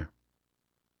happened there.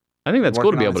 I think that's cool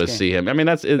Working to be on able to his see him. I mean,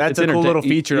 that's a cool little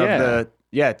feature yeah.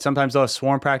 of sometimes they'll have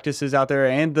swarm practices out there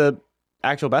and the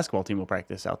actual basketball team will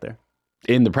practice out there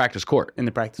In the practice court. in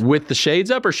the practice. With the shades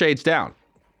up or shades down?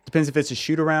 Depends if it's a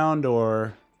shoot around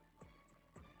or,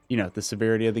 the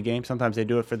severity of the game. Sometimes they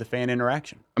do it for the fan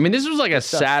interaction. I mean, this was like a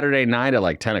Saturday night at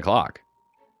like 10 o'clock.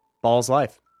 Ball's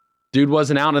life. Dude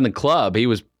wasn't out in the club. He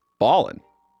was balling.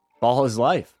 Ball is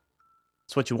life.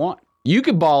 That's what you want. You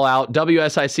could ball out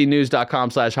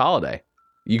WSICnews.com/holiday.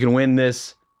 You can win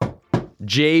this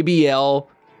JBL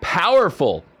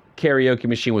powerful karaoke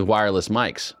machine with wireless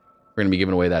mics. We're going to be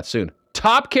giving away that soon.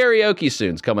 Top karaoke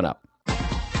soon's coming up.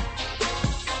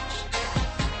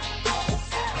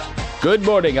 Good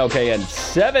morning, okay, and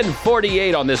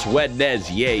 7:48 on this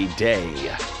Wednesday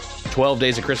day. 12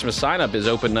 Days of Christmas sign-up is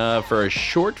open for a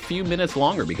short few minutes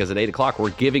longer because at 8 o'clock we're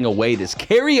giving away this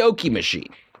karaoke machine.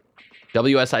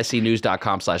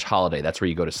 WSICnews.com/holiday. That's where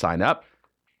you go to sign up.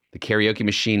 The karaoke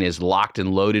machine is locked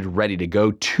and loaded, ready to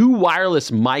go. 2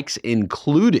 wireless mics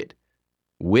included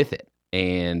with it.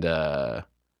 And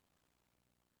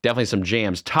definitely some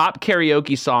jams. Top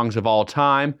karaoke songs of all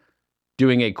time.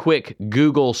 Doing a quick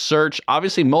Google search.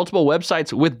 Obviously, multiple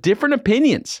websites with different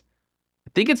opinions.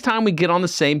 I think it's time we get on the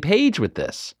same page with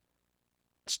this.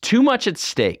 It's too much at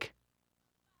stake.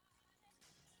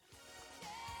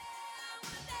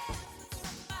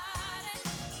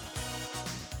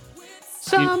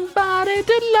 Somebody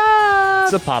to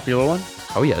love. It's a popular one.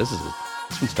 Oh yeah, this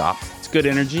one's top. It's good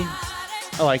energy.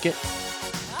 I like it.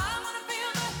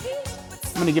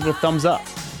 I'm going to give it a thumbs up.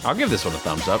 I'll give this one a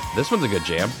thumbs up. This one's a good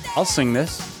jam. I'll sing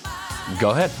this. Go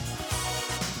ahead.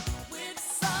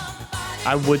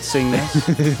 I would sing this.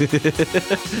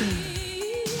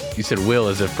 You said will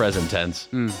as if present tense.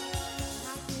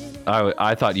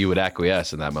 I thought you would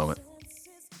acquiesce in that moment.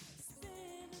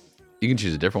 You can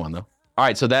choose a different one though. All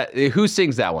right, so who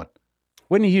sings that one?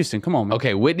 Whitney Houston, come on, man.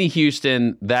 Okay, Whitney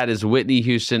Houston. That is Whitney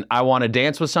Houston. I Want to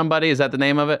Dance with Somebody. Is that the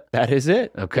name of it? That is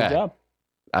it. Okay. Good job.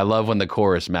 I love when the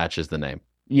chorus matches the name.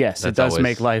 Yes, That's it does always-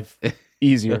 make life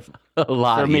easier. A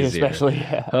lot For me easier. especially.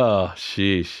 Yeah. Oh,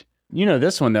 sheesh. You know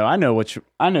this one though. I know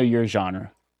your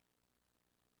genre.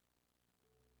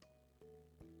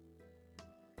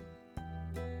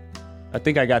 I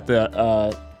think I got the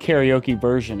karaoke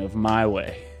version of My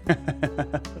Way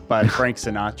by Frank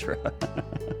Sinatra.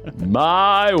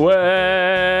 My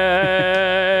way.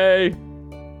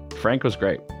 Frank was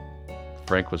great.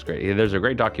 Yeah, there's a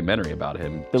great documentary about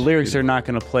him. The lyrics are not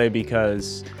going to play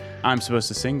because I'm supposed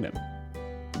to sing them.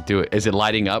 Do it. Is it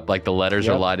lighting up? Like the letters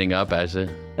are Yep. lighting up as it?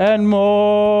 And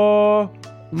more,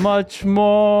 much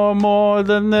more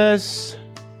than this.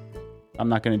 I'm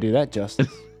not going to do that justice.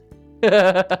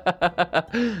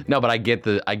 No, but I get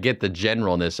the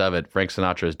generalness of it. Frank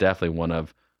Sinatra is definitely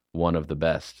one of the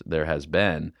best there has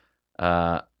been.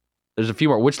 There's a few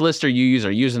more. Which list are you using?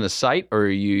 Are you using a site or are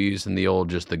you using the old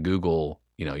just the Google?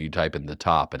 You type in the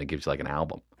top and it gives you like an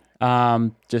album.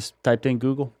 Just typed in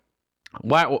Google.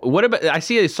 What about? I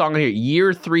see a song here,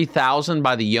 "Year 3000"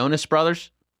 by the Jonas Brothers.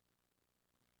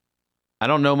 I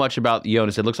don't know much about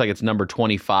Jonas. It looks like it's number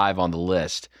 25 on the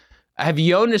list. Have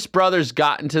Jonas Brothers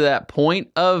gotten to that point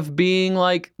of being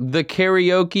like the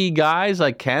karaoke guys?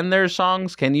 Like, can their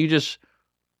songs? Can you just,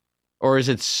 or is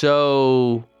it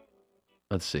so?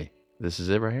 Let's see. This is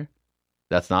it right here.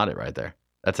 That's not it right there.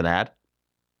 That's an ad.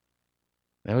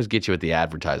 They always get you with the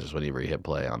advertisers whenever you hit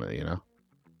play on it, you know?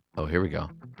 Oh, here we go.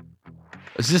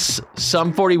 Is this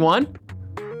Sum 41?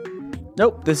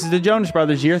 Nope, this is the Jonas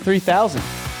Brothers, year 3000.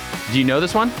 Do you know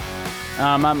this one?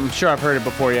 I'm sure I've heard it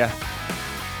before, yeah.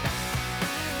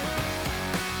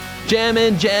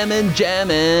 Jammin', jammin',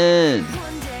 jammin'.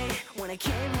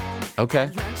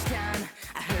 Okay.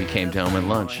 We came home at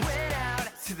lunch.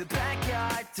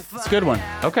 It's a good one.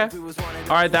 Okay.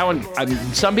 All right, that one.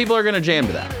 Some people are going to jam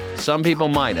to that. Some people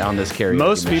might on this karaoke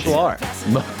Most people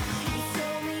machine. are.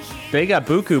 They got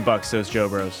buku bucks, those Joe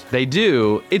Bros. They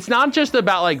do. It's not just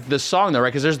about like the song though, right?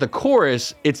 Because there's the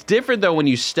chorus. It's different though when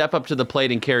you step up to the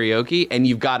plate in karaoke and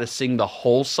you've got to sing the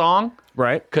whole song.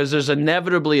 Right. Because there's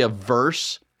inevitably a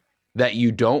verse that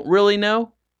you don't really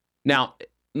know. Now,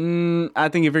 I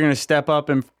think if you're going to step up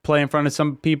and play in front of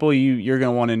some people, you're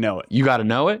going to want to know it. you got to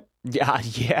know it.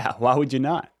 Yeah. Why would you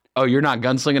not? Oh, you're not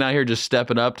gunslinging out here just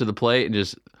stepping up to the plate and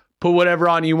just put whatever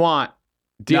on you want.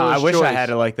 No, I wish I choice. had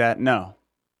it like that. No.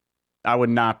 I would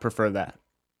not prefer that.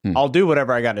 I'll do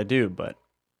whatever I got to do, but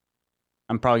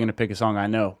I'm probably going to pick a song I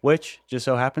know, which just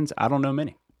so happens I don't know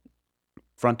many.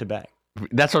 Front to back.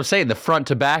 That's what I'm saying. The front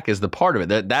to back is the part of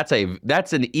it. That's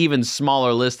an even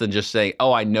smaller list than just saying,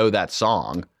 "Oh, I know that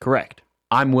song." Correct.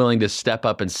 I'm willing to step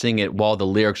up and sing it while the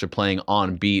lyrics are playing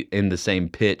on beat in the same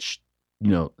pitch. You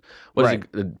know, what is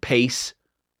it? Pace,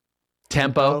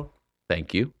 tempo.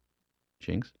 Thank you,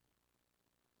 Jinx.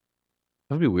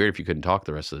 That would be weird if you couldn't talk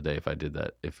the rest of the day if I did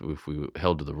that. If we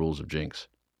held to the rules of Jinx.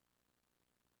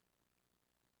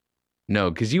 No,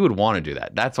 because you would want to do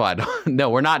that. That's why I don't. No,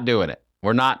 we're not doing it.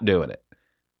 We're not doing it.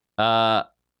 Mr.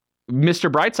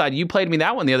 Brightside, you played me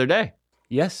that one the other day.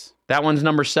 Yes. That one's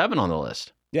number 7 on the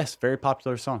list. Yes. Very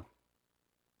popular song.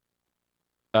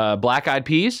 Black Eyed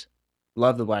Peas.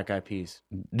 Love the Black Eyed Peas.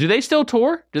 Do they still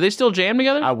tour? Do they still jam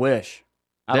together? I wish.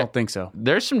 I don't think so.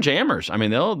 There's some jammers. I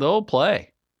mean, they'll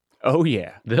play. Oh,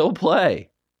 yeah. They'll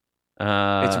play.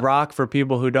 It's rock for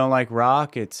people who don't like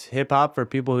rock. It's hip hop for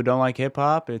people who don't like hip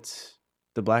hop. It's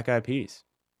the Black Eyed Peas.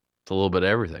 It's a little bit of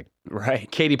everything. Right.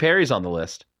 Katy Perry's on the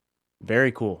list.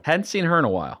 Very cool. Hadn't seen her in a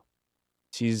while.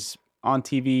 She's on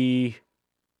TV,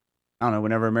 I don't know,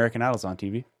 whenever American Idol's on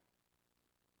TV.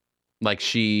 Like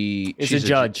she's a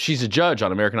judge. She's a judge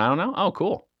on American Idol now? Oh,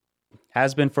 cool.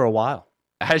 Has been for a while.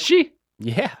 Has she?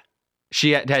 Yeah.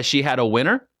 Has she had a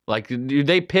winner? Like, do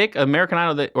they pick American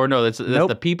Idol? Or no, that's Nope.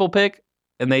 the people pick?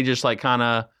 And they just like kind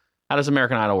of, how does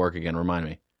American Idol work again? Remind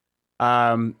me.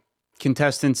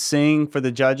 Contestants sing for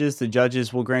the judges. The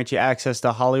judges will grant you access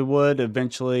to Hollywood.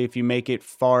 Eventually, if you make it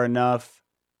far enough,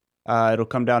 it'll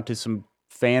come down to some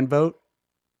fan vote.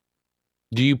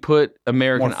 Do you put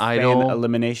American More fan Idol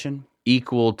elimination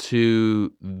equal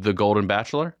to the Golden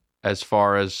Bachelor as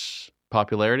far as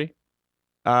popularity?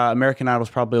 American Idol's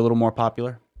probably a little more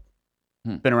popular.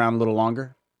 Been around a little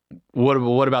longer.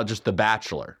 What about just the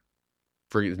Bachelor?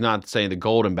 For not saying the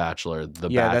Golden Bachelor, the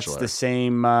Bachelor. That's the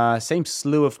same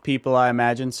slew of people, I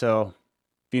imagine. So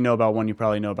if you know about one, you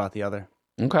probably know about the other.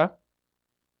 Okay.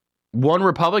 One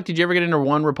Republic. Did you ever get into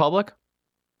One Republic?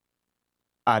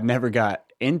 I never got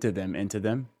into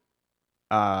them.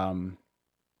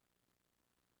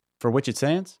 For which it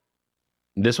stands?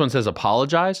 This one says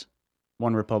apologize.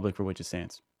 One Republic for which it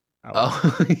stands. Oh.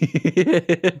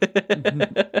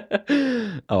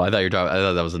 Oh, I thought you were talking. I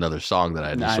thought that was another song that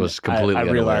I just was completely I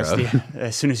realized unaware of.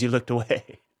 as soon as you looked away.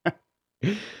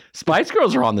 Spice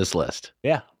Girls are on this list.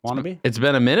 Yeah, wanna be? It's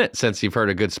been a minute since you've heard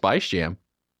a good Spice Jam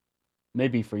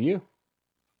Maybe for you.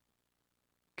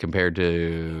 compared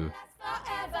to.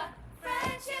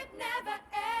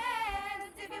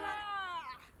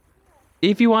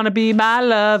 If you want to be my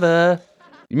lover.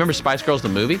 You remember Spice Girls the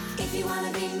movie?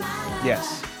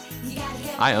 Yes.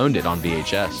 I owned it on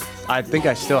VHS. I think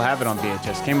I still have it on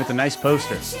VHS. Came with a nice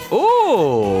poster.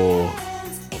 Ooh.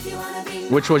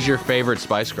 Which was your favorite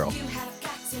Spice Girl? I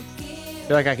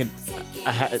feel like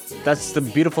that's the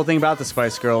beautiful thing about the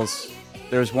Spice Girls.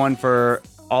 There's one for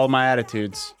all my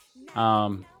attitudes.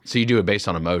 So you do it based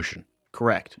on emotion.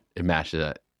 Correct. It matches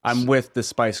that. I'm with the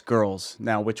Spice Girls.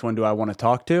 Now, which one do I want to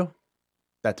talk to?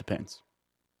 That depends.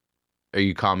 Are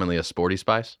you commonly a sporty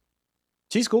Spice?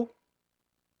 She's cool.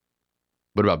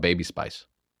 What about Baby Spice?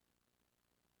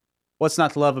 What's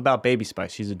not to love about Baby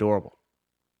Spice? She's adorable.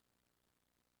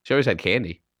 She always had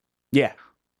candy. Yeah.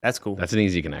 That's cool. That's an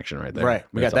easy connection right there. Right.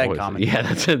 We got that in common. Yeah,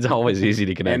 it's always easy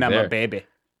to connect And I'm there. a baby.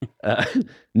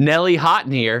 Nelly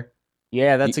Houghton here.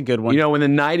 Yeah, that's a good one. You know, when the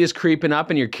night is creeping up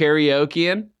and you're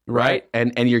karaokeing, right?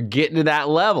 And you're getting to that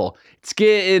level. It's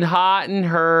getting hot in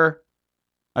her.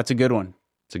 That's a good one.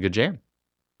 It's a good jam.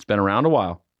 It's been around a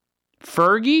while.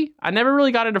 Fergie? I never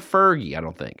really got into Fergie, I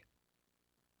don't think.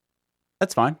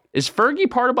 That's fine. Is Fergie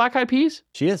part of Black Eyed Peas?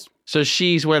 She is. So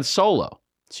she's went solo.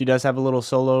 She does have a little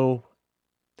solo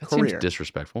That career. seems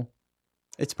disrespectful.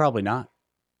 It's probably not.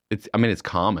 It's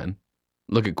common.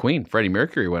 Look at Queen. Freddie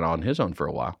Mercury went on his own for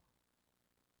a while.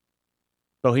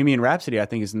 Bohemian Rhapsody, I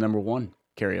think, is the number 1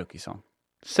 karaoke song.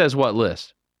 Says what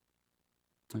list?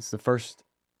 It's the first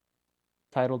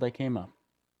title that came up.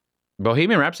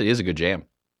 Bohemian Rhapsody is a good jam.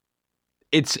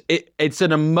 It's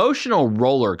an emotional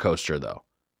roller coaster, though,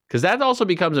 because that also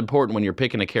becomes important when you're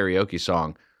picking a karaoke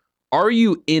song. Are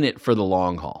you in it for the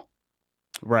long haul?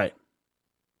 Right.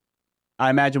 I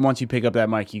imagine once you pick up that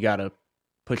mic, you got to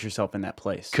put yourself in that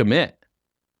place. Commit.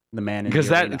 The man in the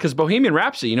arena. Because Bohemian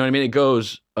Rhapsody, you know what I mean? It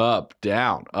goes up,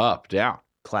 down, up, down.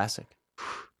 Classic.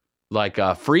 Like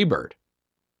Freebird.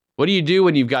 What do you do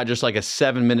when you've got just like a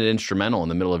 7-minute instrumental in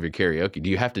the middle of your karaoke? Do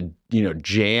you have to,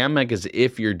 jam like as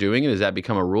if you're doing it? Does that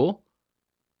become a rule?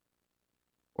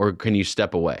 Or can you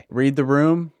step away? Read the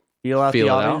room. Feel out the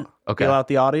audience. Okay. Feel out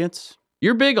the audience.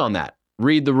 You're big on that.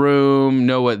 Read the room,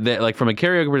 know what, like from a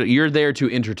karaoke perspective, you're there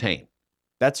to entertain.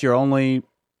 That's your only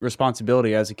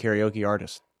responsibility as a karaoke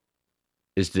artist.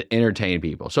 Is to entertain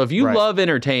people. So if you love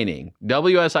entertaining,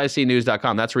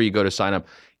 WSICnews.com, that's where you go to sign up.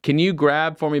 Can you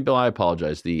grab for me, Bill? I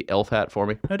apologize. The elf hat for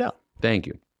me? No doubt. Thank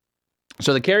you.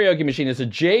 So the karaoke machine is a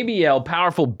JBL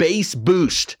powerful bass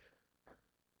boost.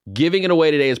 Giving it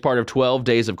away today as part of 12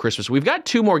 Days of Christmas. We've got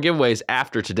 2 more giveaways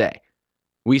after today.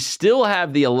 We still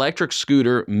have the electric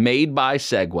scooter made by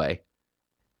Segway.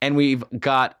 And we've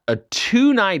got a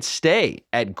 2-night stay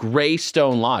at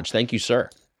Greystone Lodge. Thank you, sir.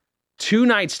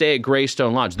 2-night stay at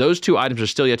Greystone Lodge. Those 2 items are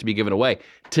still yet to be given away.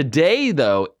 Today,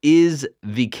 though, is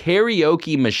the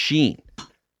karaoke machine,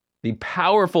 the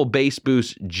powerful bass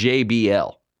boost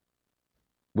JBL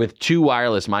with 2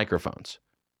 wireless microphones.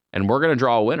 And we're going to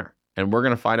draw a winner, and we're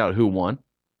going to find out who won.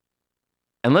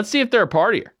 And let's see if they're a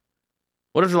partier.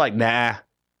 What if they're like, nah,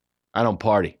 I don't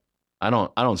party. I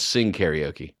don't sing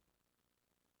karaoke.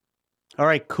 All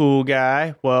right, cool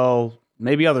guy. Well,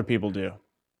 maybe other people do.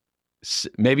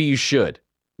 Maybe you should.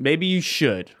 Maybe you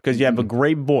should, because you have a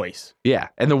great voice. Yeah,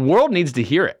 and the world needs to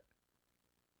hear it.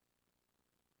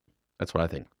 That's what I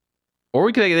think.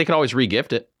 Or they could always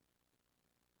re-gift it.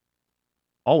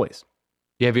 Always.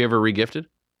 Yeah, have you ever re-gifted?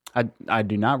 I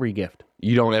do not re-gift.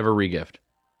 You don't ever re-gift?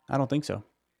 I don't think so.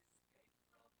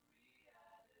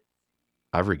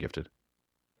 I've re-gifted.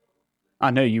 I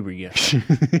know you re-gift.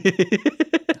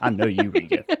 I know you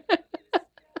re-gift.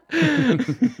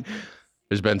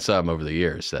 There's been some over the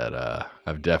years that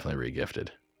I've definitely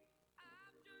re-gifted.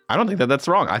 I don't think that's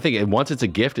wrong. I think once it's a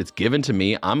gift, it's given to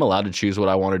me. I'm allowed to choose what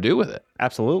I want to do with it.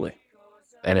 Absolutely.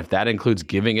 And if that includes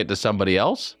giving it to somebody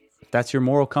else, if that's your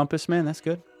moral compass, man, that's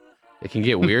good. It can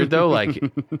get weird though. Like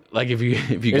if you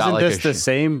Isn't got like this the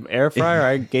same air fryer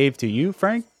I gave to you,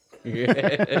 Frank? All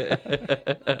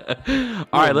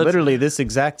right, literally this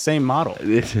exact same model.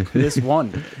 This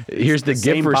one. Here's the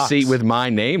gift receipt with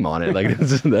my name on it. Like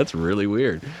that's really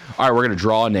weird. All right, we're gonna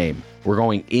draw a name. We're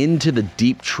going into the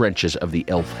deep trenches of the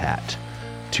elf hat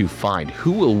to find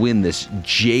who will win this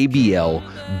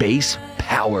JBL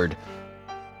bass-powered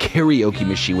karaoke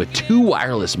machine with 2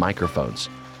 wireless microphones,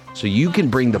 so you can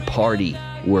bring the party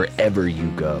wherever you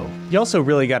go. You also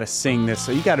really got to sing this,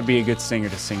 so you got to be a good singer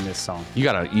to sing this song. You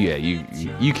gotta,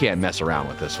 you can't mess around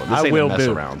with this one. This I ain't will a mess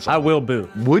boo. around song. I will boo.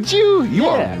 Would you? You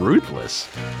Yeah. are ruthless.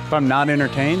 If I'm not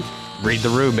entertained, Read the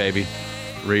room, baby.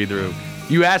 Read the room.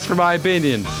 You asked for my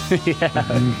opinion. yeah.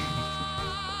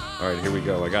 All right, here we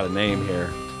go. I got a name here.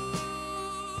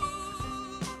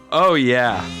 Oh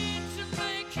yeah,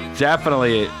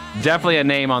 definitely a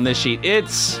name on this sheet.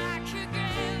 It's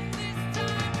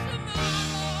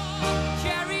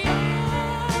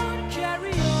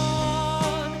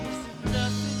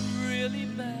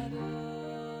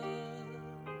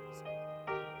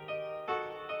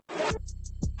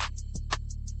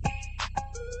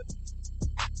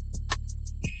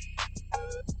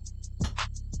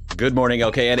Good morning,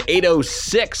 okay, at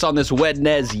 8:06 on this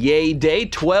Wednesday day,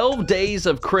 12 Days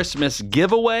of Christmas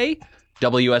giveaway.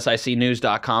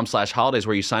 WSICnews.com/holidays,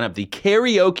 where you sign up the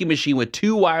karaoke machine with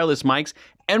 2 wireless mics,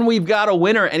 and we've got a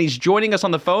winner, and he's joining us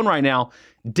on the phone right now.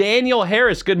 Daniel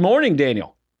Harris. Good morning,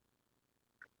 Daniel.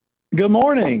 Good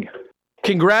morning.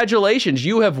 Congratulations.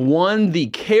 You have won the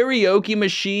karaoke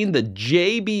machine, the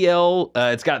JBL.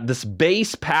 It's got this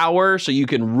bass power so you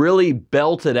can really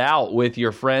belt it out with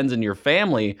your friends and your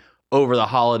family over the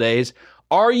holidays.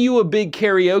 Are you a big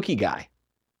karaoke guy?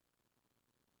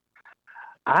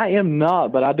 I am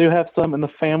not, but I do have some in the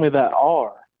family that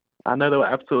are. I know they'll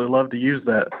absolutely love to use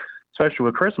that, especially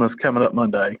with Christmas coming up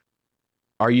Monday.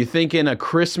 Are you thinking a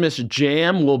Christmas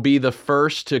jam will be the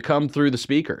first to come through the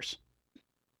speakers?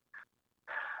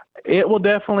 It will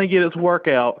definitely get its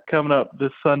workout coming up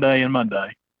this Sunday and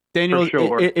Monday. Daniel, For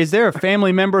sure. is there a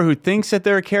family member who thinks that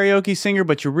they're a karaoke singer,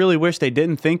 but you really wish they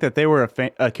didn't think that they were a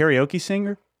karaoke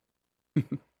singer?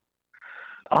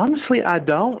 Honestly, I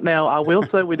don't. Now, I will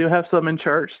say we do have some in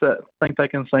church that think they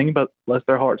can sing, but bless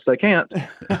their hearts, they can't.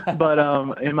 But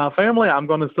in my family, I'm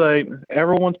going to say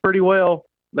everyone's pretty well.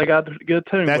 They got a good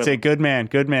tune. That's it. Good man.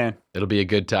 Good man. It'll be a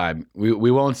good time.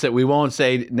 We won't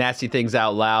say nasty things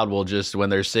out loud. We'll just, when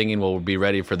they're singing, we'll be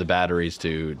ready for the batteries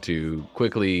to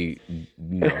quickly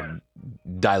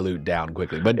dilute down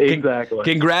quickly. But exactly.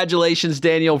 Congratulations,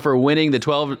 Daniel, for winning the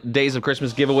 12 Days of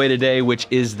Christmas giveaway today, which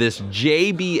is this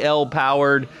JBL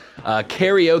powered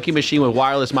karaoke machine with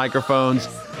wireless microphones.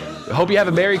 Hope you have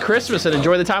a Merry Christmas and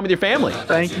enjoy the time with your family.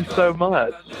 Thank you so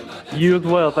much. You as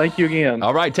well. Thank you again.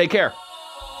 All right, take care.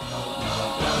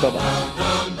 Bye-bye.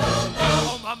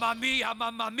 Oh, mamma mia,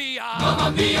 mamma mia.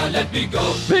 Mamma mia, let me go.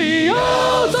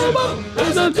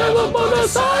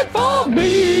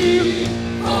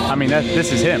 I mean,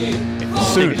 this is him.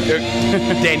 Soon.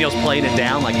 Daniel's playing it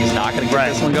down like he's not going to get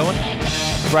this one going.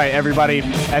 Right, everybody.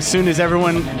 As soon as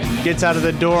everyone gets out of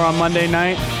the door on Monday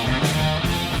night.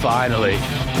 Finally.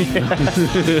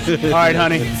 All right,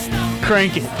 honey.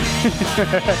 Crank it.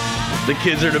 The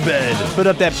kids are to bed. Put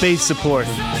up that bass support.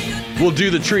 We'll do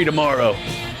the tree tomorrow.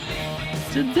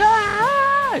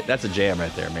 That's a jam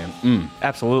right there, man.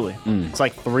 Absolutely. It's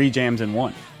like 3 jams in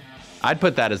one. I'd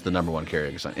put that as the number one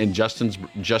karaoke song. In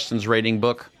Justin's rating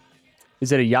book.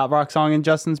 Is it a Yacht Rock song in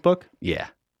Justin's book? Yeah.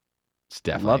 It's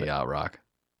definitely Yacht Rock.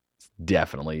 It's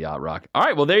definitely Yacht Rock. All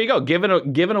right, well, there you go.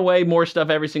 Giving away more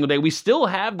stuff every single day. We still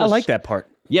have this. I like that part.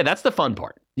 Yeah, that's the fun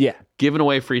part. Yeah. Giving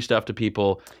away free stuff to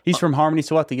people. He's from Harmony,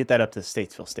 so we'll have to get that up to the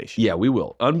Statesville station. Yeah, we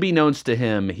will. Unbeknownst to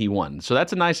him, he won. So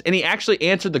that's a nice... And he actually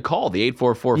answered the call, the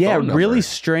 844 phone number. Yeah, really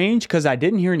strange, because I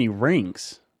didn't hear any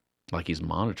rings. Like he's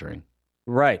monitoring.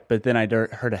 Right, but then I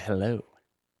heard a hello.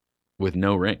 With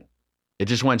no ring. It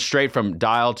just went straight from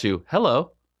dial to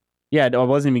hello. Yeah, I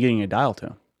wasn't even getting a dial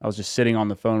tone. I was just sitting on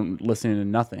the phone listening to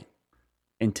nothing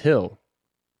until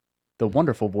the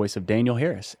wonderful voice of Daniel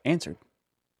Harris answered.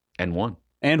 And won.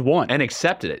 And won. And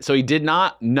accepted it. So he did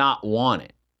not want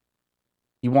it.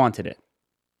 He wanted it.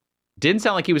 Didn't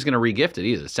sound like he was going to re-gift it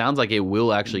either. It sounds like it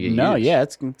will actually get used. No, yeah,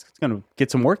 it's going to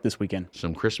get some work this weekend.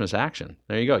 Some Christmas action.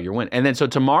 There you go. You're winning. And then so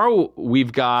tomorrow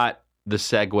we've got the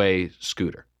Segway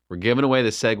scooter. We're giving away the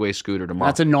Segway scooter tomorrow.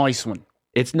 That's a nice one.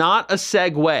 It's not a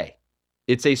Segway.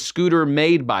 It's a scooter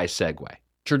made by Segway.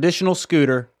 Traditional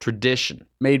scooter. Tradition.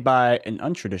 Made by an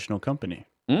untraditional company.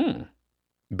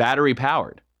 Battery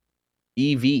powered.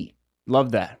 EV.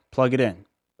 Love that. Plug it in.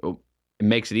 Oh, it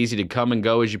makes it easy to come and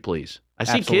go as you please. I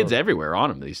see kids everywhere on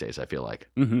them these days, I feel like.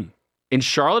 Mm-hmm. In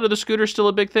Charlotte, are the scooters still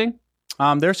a big thing?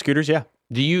 They're scooters, yeah.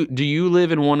 Do you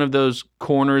live in one of those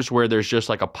corners where there's just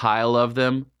like a pile of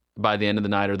them by the end of the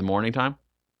night or the morning time?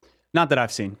 Not that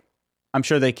I've seen. I'm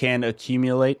sure they can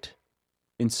accumulate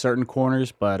in certain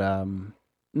corners, but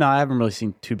no, I haven't really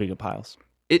seen too big of piles.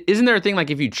 Isn't there a thing like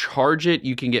if you charge it,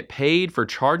 you can get paid for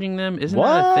charging them? Isn't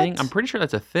that a thing? I'm pretty sure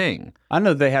that's a thing. I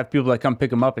know they have people that come pick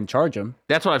them up and charge them.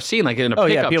 That's what I've seen, like in a pickup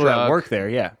truck. Oh, yeah, people that work there,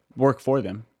 yeah. Work for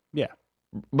them, yeah.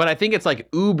 But I think it's like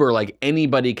Uber, like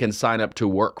anybody can sign up to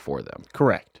work for them.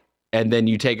 Correct. And then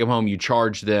you take them home, you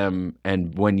charge them,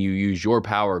 and when you use your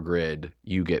power grid,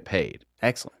 you get paid.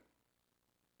 Excellent.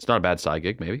 It's not a bad side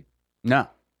gig, maybe. No.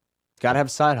 Got to have a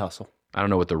side hustle. I don't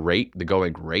know what the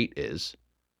going rate is.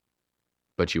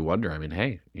 But you wonder, I mean,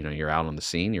 hey, you're out on the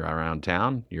scene, you're around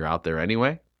town, you're out there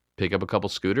anyway. Pick up a couple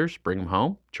scooters, bring them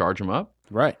home, charge them up.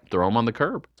 Right. Throw them on the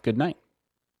curb. It's a good night.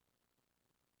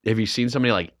 Have you seen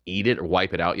somebody like eat it or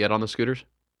wipe it out yet on the scooters?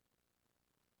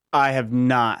 I have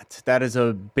not. That is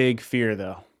a big fear,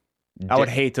 though. I would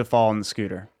hate to fall on the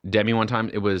scooter. Demi, one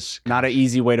time, it was... Not an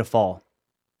easy way to fall.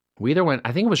 We either went,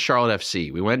 I think it was Charlotte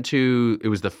FC. We went to, it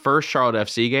was the first Charlotte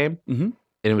FC game, and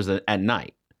it was at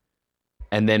night.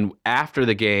 And then after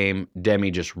the game,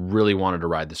 Demi just really wanted to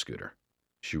ride the scooter.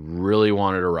 She really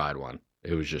wanted to ride one.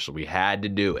 It was just, we had to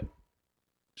do it.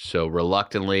 So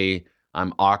reluctantly,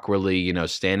 I'm awkwardly,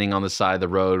 standing on the side of the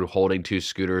road, holding 2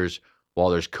 scooters while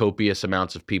there's copious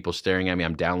amounts of people staring at me.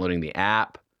 I'm downloading the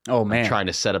app. Oh man. I'm trying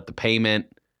to set up the payment.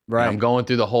 Right. I'm going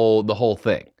through the whole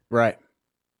thing. Right.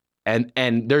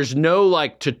 And there's no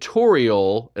like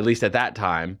tutorial, at least at that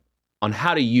time, on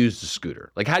how to use the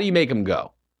scooter. Like, how do you make them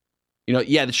go?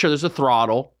 Yeah, sure, there's a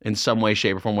throttle in some way,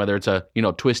 shape, or form, whether it's a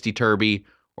twisty turby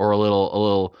or a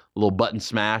little button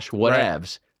smash, whatevs.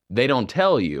 Right. They don't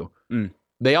tell you.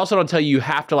 They also don't tell you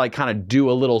have to like kind of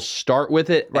do a little start with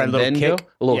it, right, and then kick. go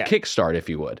a little kickstart, if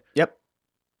you would. Yep.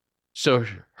 So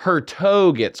her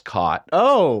toe gets caught.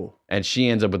 Oh. And she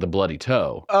ends up with a bloody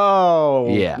toe.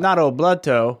 Oh. Yeah. Not a blood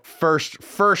toe.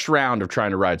 First round of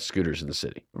trying to ride scooters in the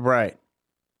city. Right.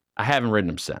 I haven't ridden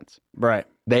them since. Right.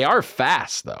 They are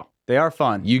fast though. They are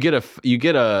fun. You get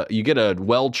a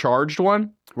well-charged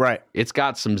one. Right. It's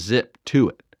got some zip to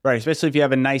it. Right. Especially if you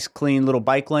have a nice, clean little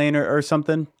bike lane or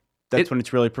something. That's when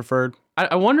it's really preferred.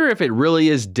 I wonder if it really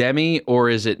is Demi or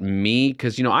is it me?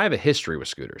 Because, I have a history with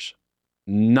scooters.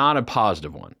 Not a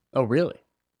positive one. Oh, really?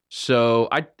 So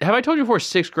I told you before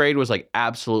 6th grade was like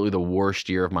absolutely the worst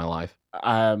year of my life?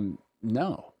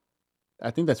 No.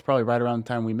 I think that's probably right around the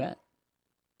time we met.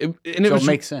 It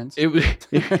makes sense. And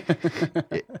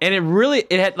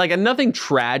it had like nothing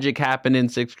tragic happened in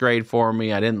 6th grade for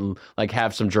me. I didn't like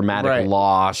have some dramatic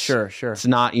loss. Sure. It's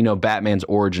not, Batman's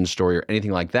origin story or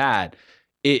anything like that.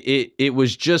 It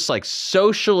was just like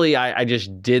socially, I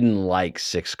just didn't like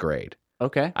 6th grade.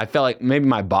 Okay. I felt like maybe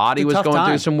my body was going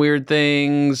through some weird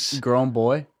things. Grown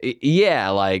boy. Yeah,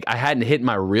 like I hadn't hit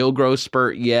my real growth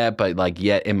spurt yet, but like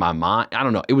yet in my mind, I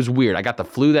don't know. It was weird. I got the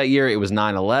flu that year. It was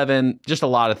 9/11. Just a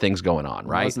lot of things going on,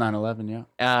 right? It was 9/11,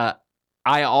 yeah.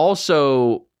 I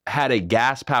also had a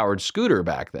gas-powered scooter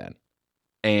back then.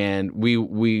 And we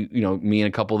me and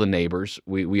a couple of the neighbors,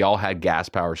 we all had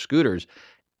gas-powered scooters.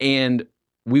 And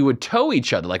we would tow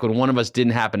each other. Like when one of us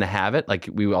didn't happen to have it, like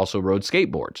we also rode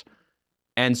skateboards.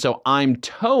 And so I'm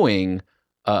towing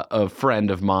a friend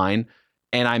of mine,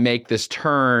 and I make this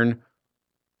turn,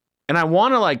 and I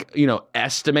want to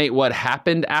estimate what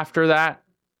happened after that.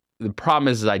 The problem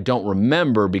is I don't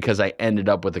remember because I ended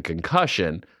up with a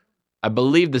concussion. I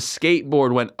believe the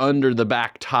skateboard went under the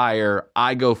back tire.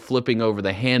 I go flipping over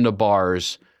the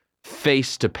handlebars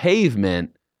face to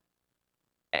pavement.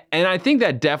 And I think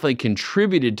that definitely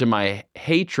contributed to my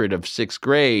hatred of 6th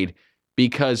grade.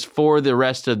 Because for the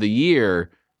rest of the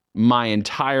year, my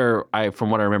entire, from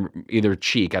what I remember, either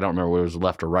cheek, I don't remember whether it was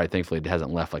left or right. Thankfully, it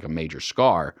hasn't left like a major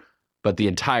scar. But the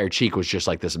entire cheek was just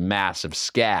like this massive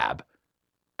scab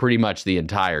pretty much the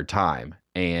entire time.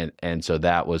 And so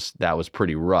that was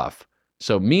pretty rough.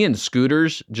 So me and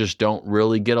scooters just don't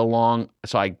really get along.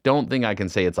 So I don't think I can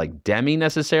say it's like Demi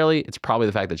necessarily. It's probably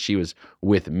the fact that she was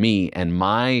with me and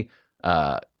my,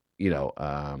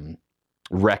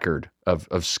 record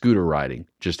of scooter riding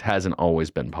just hasn't always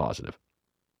been positive.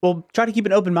 Well, try to keep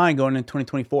an open mind going into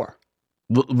 2024.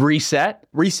 Reset.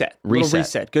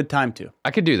 Good time to.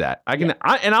 I could do that. I can,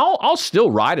 I'll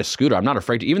still ride a scooter. I'm not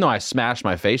afraid to, even though I smashed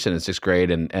my face in 6th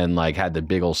grade and like had the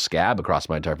big old scab across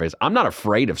my entire face. I'm not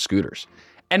afraid of scooters.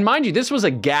 And mind you, this was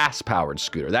a gas powered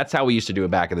scooter. That's how we used to do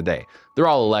it back in the day. They're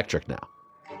all electric now.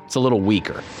 It's a little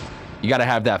weaker. You got to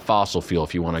have that fossil fuel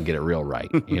if you want to get it real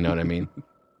right. You know what I mean?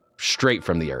 Straight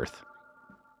from the earth.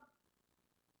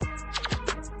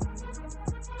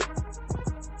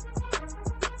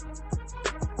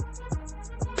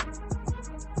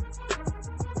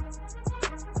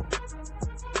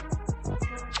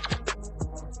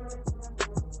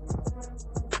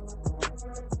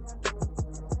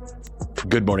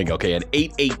 Good morning. Okay, at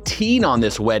 8:18 on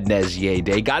this Wednesday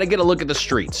day, got to get a look at the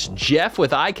streets. Jeff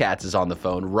with iCats is on the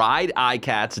phone.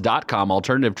 RideICats.com,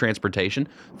 alternative transportation.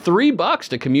 $3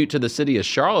 to commute to the city of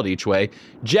Charlotte each way.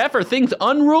 Jeff, are things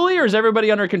unruly or is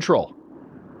everybody under control?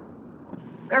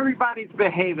 Everybody's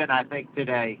behaving, I think,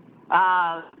 today.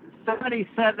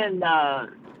 77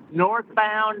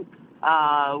 northbound,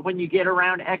 when you get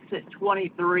around exit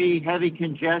 23, heavy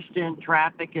congestion,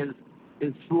 traffic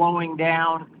is slowing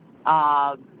down.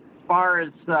 As far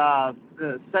as the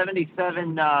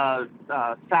 77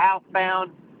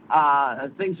 southbound,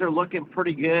 things are looking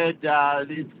pretty good.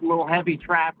 It's a little heavy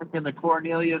traffic in the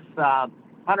Cornelius,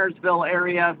 Huntersville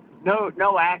area.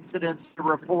 No accidents to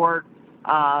report.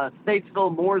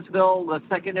 Statesville, Mooresville, the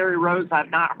secondary roads, I've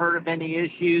not heard of any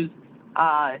issues.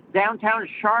 Downtown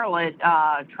Charlotte,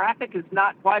 traffic is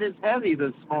not quite as heavy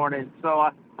this morning, so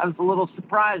I was a little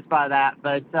surprised by that,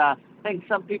 but I think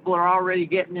some people are already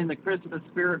getting in the Christmas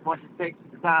spirit once it takes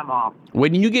the time off.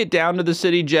 When you get down to the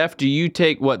city, Jeff, do you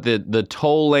take the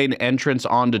toll lane entrance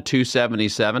onto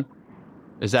 277?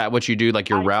 Is that what you do, like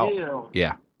your route? Do.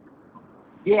 Yeah.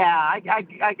 Yeah,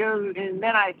 I go, and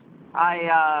then I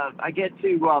I get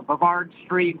to Bavard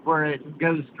Street where it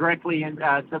goes directly in,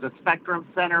 to the Spectrum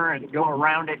Center and go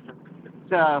around it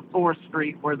to 4th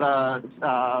Street where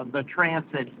the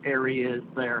transit area is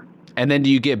there. And then do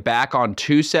you get back on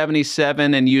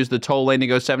 277 and use the toll lane to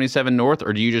go 77 north,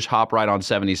 or do you just hop right on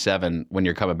 77 when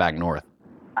you're coming back north?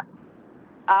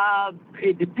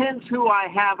 It depends who I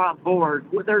have on board.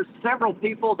 There's several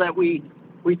people that we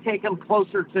take them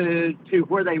closer to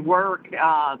where they work.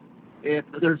 If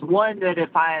there's one that if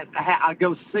I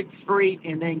go 6th Street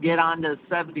and then get onto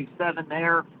 77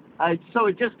 there. So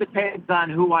it just depends on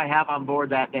who I have on board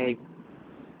that day.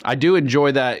 I do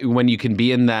enjoy that when you can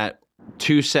be in that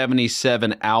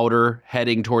 277 outer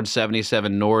heading towards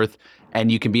 77 north,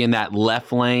 and you can be in that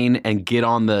left lane and get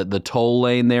on the toll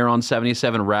lane there on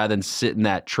 77 rather than sit in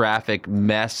that traffic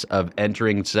mess of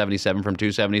entering 77 from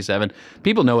 277.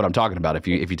 People know what I'm talking about. If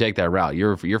you take that route,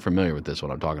 you're familiar with this,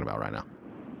 what I'm talking about right now.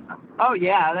 Oh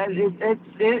yeah,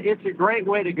 it's a great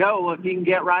way to go if you can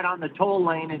get right on the toll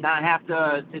lane and not have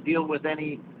to deal with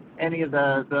any of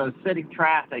the city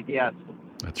traffic. Yes.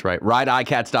 That's right.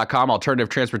 RideICats.com, alternative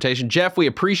transportation. Jeff, we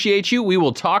appreciate you. We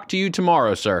will talk to you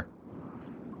tomorrow, sir.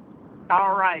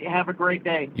 All right. Have a great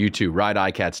day. You too.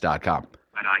 RideICats.com.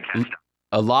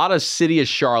 A lot of City of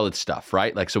Charlotte stuff,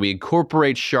 right? Like, so we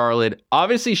incorporate Charlotte.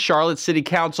 Obviously, Charlotte City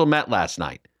Council met last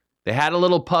night. They had a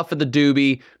little puff of the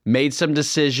doobie, made some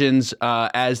decisions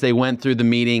as they went through the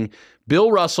meeting.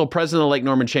 Bill Russell, president of the Lake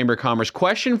Norman Chamber of Commerce,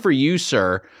 question for you,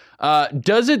 sir.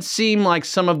 Does it seem like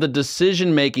some of the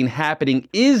decision-making happening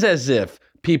is as if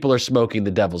people are smoking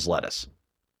the devil's lettuce?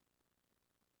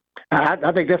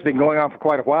 I think that's been going on for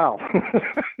quite a while.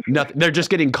 Nothing. They're just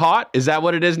getting caught? Is that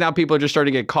what it is now? People are just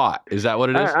starting to get caught. Is that what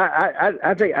it is?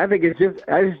 I think it's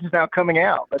just now coming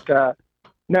out. But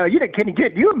no, can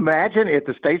you imagine if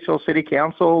the Statesville City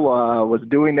Council was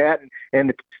doing that, and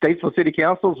the Statesville City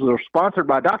Councils were sponsored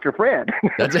by Dr. Fred?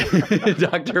 That's it.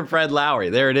 Dr. Fred Lowry.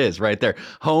 There it is, right there.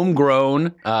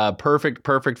 Homegrown,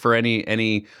 perfect for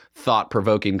any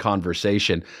thought-provoking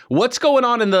conversation. What's going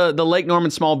on in the Lake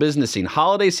Norman small business scene?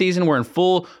 Holiday season, we're in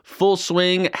full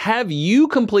swing. Have you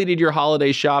completed your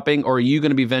holiday shopping, or are you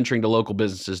going to be venturing to local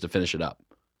businesses to finish it up?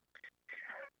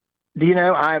 Do you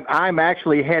know, I'm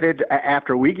actually headed,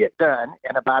 after we get done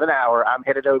in about an hour, I'm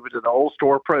headed over to the old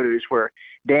store produce where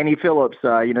Danny Phillips,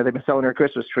 they've been selling their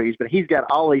Christmas trees, but he's got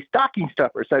all these stocking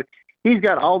stuffers. So he's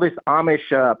got all this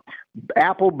Amish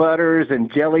apple butters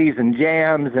and jellies and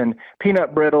jams and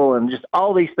peanut brittle and just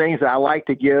all these things that I like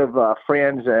to give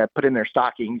friends put in their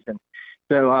stockings. And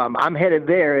so I'm headed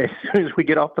there as soon as we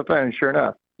get off the phone, sure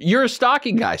enough. You're a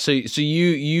stocking guy, so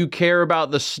you care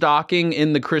about the stocking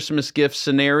in the Christmas gift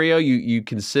scenario. You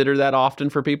consider that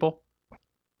often for people.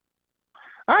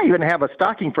 I even have a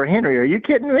stocking for Henry. Are you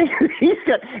kidding me?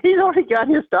 He's already got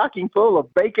his stocking full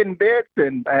of bacon bits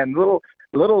and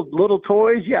little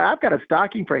toys. Yeah, I've got a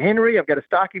stocking for Henry. I've got a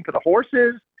stocking for the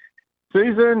horses.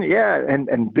 Susan, yeah,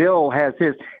 and Bill has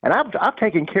his, and I've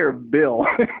taken care of Bill.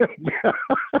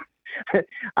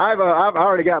 I've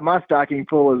already got my stocking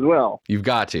full as well. You've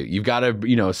got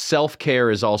to, self-care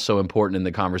is also important in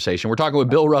the conversation. We're talking with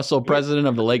Bill Russell, president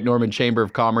of the Lake Norman Chamber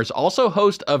of Commerce, also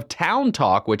host of Town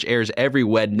Talk, which airs every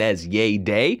Wednesday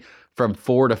day from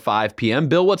 4 to 5 p.m.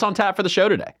 Bill, what's on tap for the show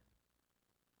today?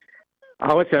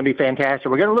 Oh, it's going to be fantastic.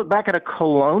 We're going to look back at a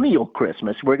colonial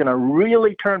Christmas. We're going to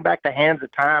really turn back the hands of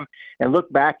time and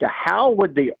look back to how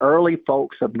would the early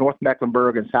folks of North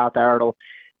Mecklenburg and South Iredell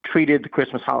treated the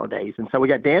Christmas holidays. And so we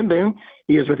got Dan Boone.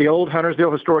 He is with the Old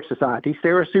Huntersville Historic Society.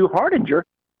 Sarah Sue Hardinger,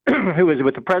 who is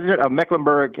with the president of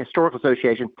Mecklenburg Historical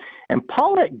Association. And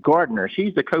Paulette Gardner,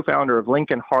 she's the co-founder of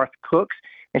Lincoln Hearth Cooks.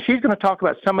 And she's going to talk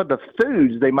about some of the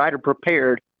foods they might have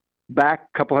prepared back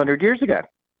a couple hundred years ago.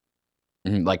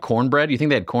 Like cornbread? You think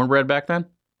they had cornbread back then?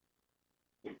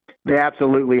 They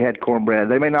absolutely had cornbread.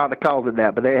 They may not have called it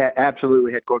that, but they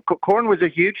absolutely had corn. Corn was a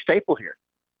huge staple here.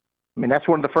 I mean, that's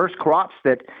one of the first crops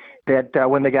that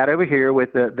when they got over here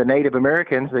with the Native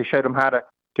Americans, they showed them how to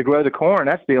grow the corn.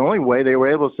 That's the only way they were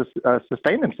able to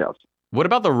sustain themselves. What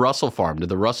about the Russell Farm? Did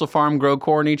the Russell Farm grow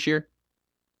corn each year?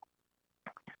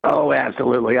 Oh,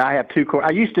 absolutely. I have two corn.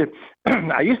 I used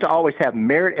to always have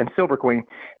Merit and Silver Queen.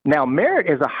 Now, Merit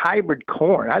is a hybrid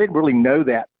corn. I didn't really know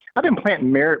that. I've been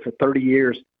planting Merit for 30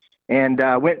 years and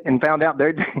went and found out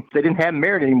they didn't have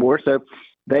Merit anymore, so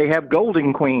they have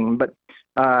Golden Queen, but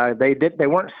they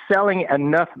weren't selling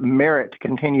enough Merit to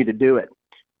continue to do it.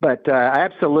 But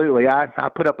absolutely, I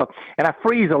put up and I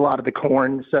freeze a lot of the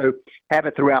corn, so have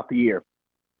it throughout the year.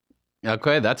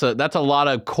 Okay, that's a lot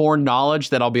of core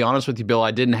knowledge that I'll be honest with you, Bill, I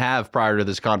didn't have prior to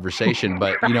this conversation.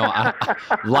 But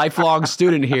lifelong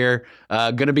student here,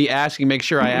 going to be asking, make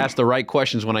sure I ask the right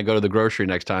questions when I go to the grocery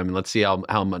next time, and let's see how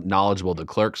knowledgeable the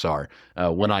clerks are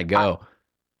when I go.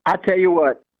 I tell you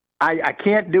what, I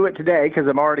can't do it today because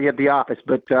I'm already at the office.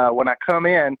 But when I come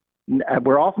in,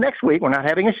 we're off next week. We're not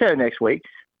having a show next week.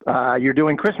 You're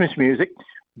doing Christmas music.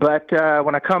 But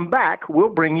when I come back, we'll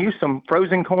bring you some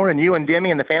frozen corn, and you and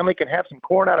Demi and the family can have some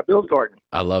corn out of Bill's garden.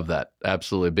 I love that.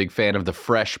 Absolutely. Big fan of the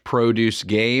fresh produce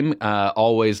game.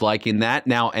 Always liking that.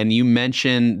 Now, and you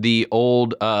mentioned the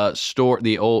old store.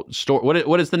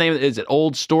 What is the name? Is it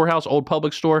Old Storehouse, Old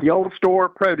Public Store? The Old Store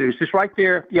Produce. It's right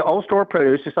there. The Old Store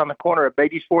Produce. It's on the corner of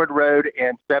Beatties Ford Road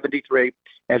and 73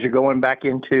 as you're going back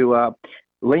into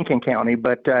Lincoln County.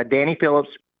 But Danny Phillips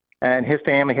and his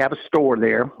family have a store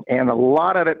there, and a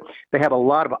lot of it, they have a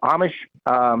lot of Amish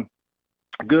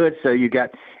goods. So you got,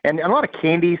 and a lot of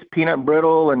candies, peanut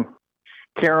brittle and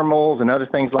caramels and other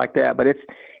things like that. But and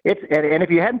if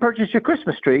you hadn't purchased your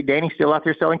Christmas tree, Danny's still out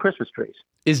there selling Christmas trees.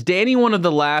 Is Danny one of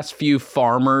the last few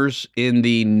farmers in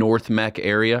the North Mech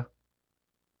area?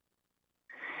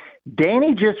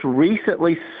 Danny just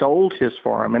recently sold his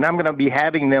farm, and I'm going to be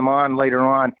having them on later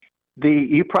on.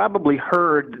 You probably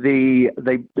heard the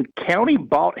county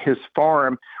bought his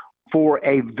farm for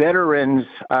a veterans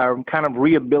kind of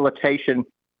rehabilitation.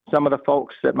 Some of the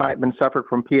folks that might have been suffered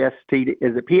from PTSD,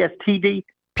 is it PSTD?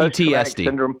 PTSD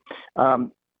syndrome,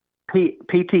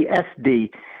 PTSD.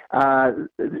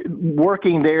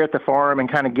 Working there at the farm and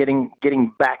kind of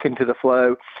getting back into the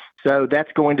flow. So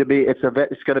that's going to be it's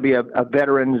going to be a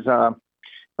veterans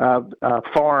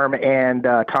farm, and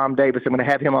Tom Davis. I'm going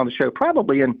to have him on the show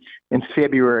probably in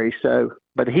February. So,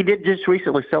 but he did just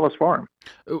recently sell his farm.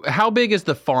 How big is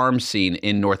the farm scene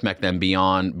in North Mech then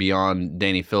beyond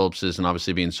Danny Phillips's and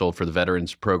obviously being sold for the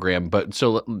veterans program? But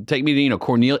so take me to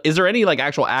Cornelius. Is there any like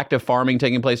actual active farming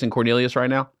taking place in Cornelius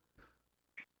right now?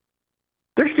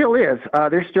 There still is.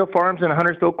 There's still farms in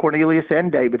Huntersville, Cornelius,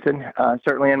 and Davidson,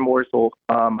 certainly in Mooresville.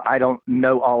 I don't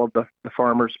know all of the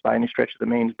farmers by any stretch of the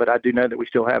means, but I do know that we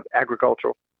still have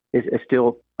agricultural is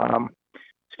still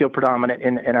predominant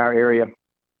in our area.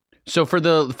 So for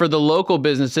the local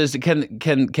businesses,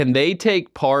 can they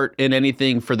take part in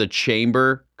anything for the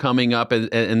chamber coming up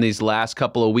in these last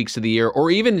couple of weeks of the year,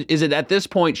 or even is it at this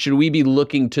point should we be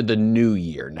looking to the new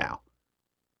year now?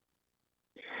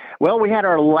 Well, we had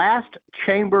our last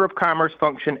Chamber of Commerce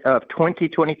function of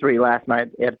 2023 last night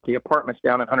at the apartments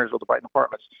down in Huntersville, the Brighton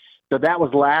Apartments. So that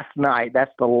was last night. That's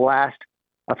the last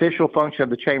official function of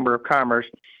the Chamber of Commerce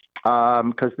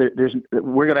because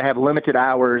we're going to have limited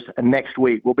hours next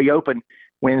week. We'll be open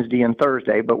Wednesday and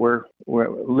Thursday, but we're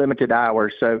limited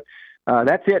hours. So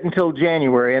that's it until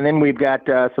January. And then we've got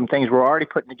some things we're already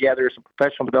putting together, some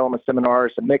professional development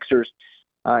seminars, some mixers,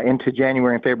 into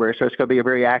January and February. So it's going to be a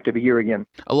very active year again.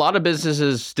 A lot of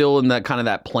businesses still in that kind of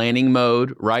that planning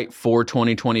mode, right? For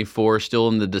 2024, still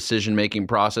in the decision-making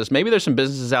process. Maybe there's some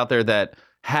businesses out there that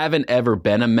haven't ever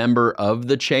been a member of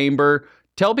the chamber.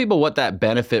 Tell people what that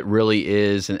benefit really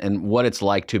is and what it's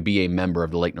like to be a member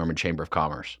of the Lake Norman Chamber of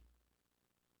Commerce.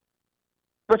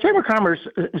 The Chamber of Commerce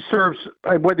serves,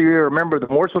 whether you're a member of the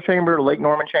Mooresville Chamber, Lake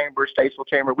Norman Chamber, Statesville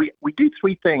Chamber, we do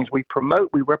three things. We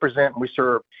promote, we represent, and we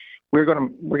serve. We're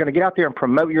going to get out there and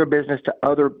promote your business to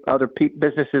other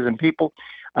businesses and people.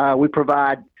 We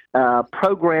provide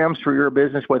programs for your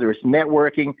business, whether it's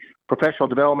networking, professional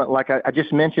development. Like I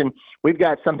just mentioned, we've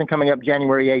got something coming up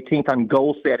January 18th on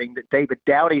goal setting that David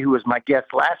Dowdy, who was my guest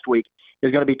last week,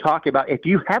 is going to be talking about. If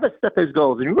you haven't set those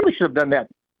goals, and you really should have done that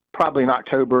probably in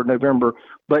October, November,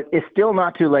 but it's still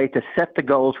not too late to set the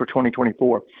goals for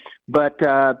 2024. But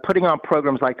putting on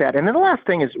programs like that. And then the last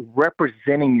thing is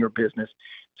representing your business.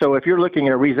 So if you're looking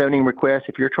at a rezoning request,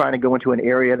 if you're trying to go into an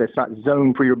area that's not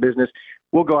zoned for your business,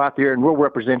 we'll go out there and we'll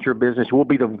represent your business. We'll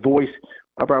be the voice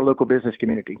of our local business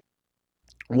community.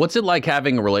 What's it like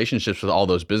having relationships with all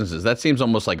those businesses? That seems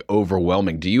almost like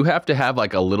overwhelming. Do you have to have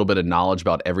like a little bit of knowledge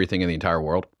about everything in the entire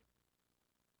world?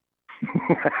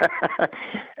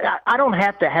 I don't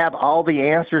have to have all the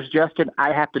answers, Justin.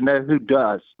 I have to know who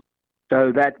does.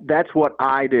 So that's what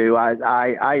I do.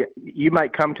 You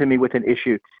might come to me with an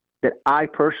issue that I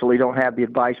personally don't have the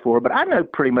advice for, but I know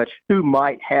pretty much who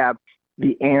might have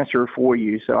the answer for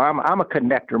you. So I'm a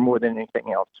connector more than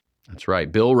anything else. That's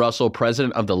right. Bill Russell,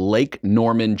 president of the Lake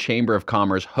Norman Chamber of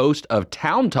Commerce, host of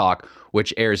Town Talk,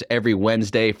 which airs every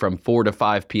Wednesday from 4 to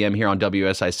 5 p.m. here on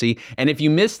WSIC. And if you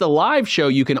missed the live show,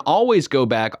 you can always go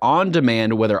back on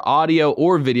demand, whether audio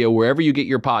or video, wherever you get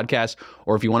your podcasts.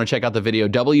 Or if you want to check out the video,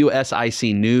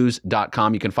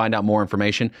 WSICnews.com. You can find out more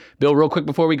information. Bill, real quick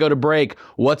before we go to break,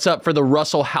 what's up for the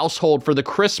Russell household for the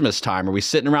Christmas time? Are we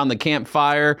sitting around the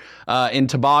campfire in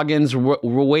toboggans, we're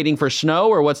waiting for snow,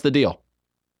 or what's the deal?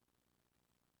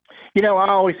 You know, I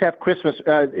always have Christmas.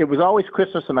 It was always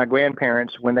Christmas with my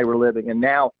grandparents when they were living. And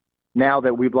now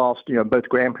that we've lost, both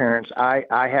grandparents, I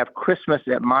have Christmas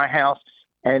at my house.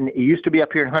 And it used to be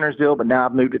up here in Huntersville, but now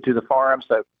I've moved it to the farm.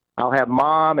 So I'll have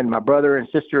mom and my brother and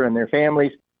sister and their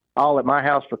families all at my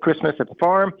house for Christmas at the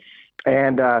farm.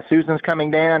 And Susan's coming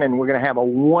down, and we're going to have a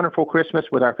wonderful Christmas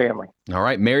with our family. All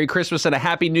right. Merry Christmas and a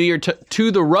Happy New Year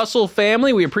to the Russell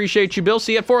family. We appreciate you, Bill.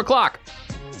 See you at 4 o'clock.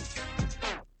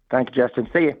 Thank you, Justin.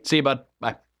 See you. See you, bud.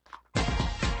 Bye.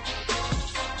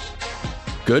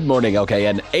 Good morning. Okay,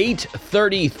 and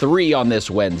 8:33 on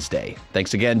this Wednesday.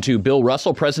 Thanks again to Bill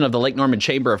Russell, president of the Lake Norman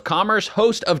Chamber of Commerce,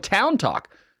 host of Town Talk.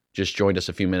 Just joined us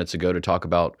a few minutes ago to talk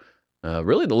about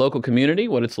really the local community,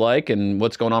 what it's like, and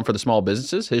what's going on for the small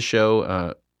businesses. His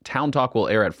show, Town Talk, will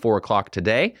air at 4 o'clock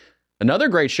today. Another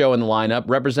great show in the lineup,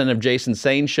 Representative Jason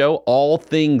Sane's show, All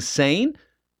Things Sane,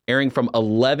 airing from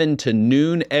 11 to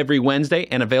noon every Wednesday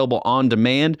and available on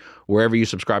demand wherever you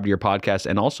subscribe to your podcast.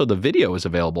 And also the video is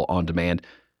available on demand.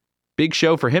 Big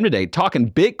show for him today,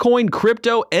 talking Bitcoin,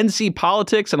 crypto, NC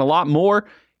politics, and a lot more.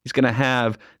 He's going to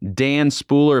have Dan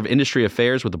Spooler of Industry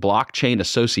Affairs with the Blockchain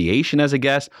Association as a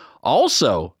guest.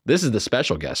 Also, this is the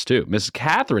special guest too, Mrs.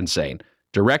 Catherine Sane,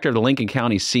 director of the Lincoln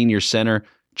County Senior Center,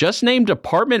 just named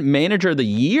Department Manager of the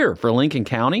Year for Lincoln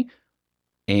County.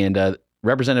 And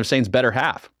Representative Sane's better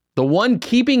half, the one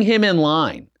keeping him in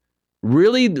line,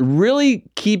 really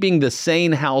keeping the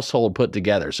Sane household put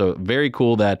together. So very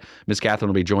cool that Ms. Catherine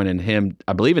will be joining him,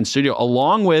 I believe, in studio,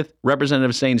 along with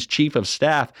Representative Sane's Chief of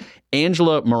Staff,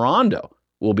 Angela Mirando,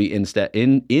 will be in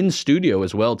studio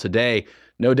as well today.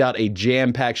 No doubt a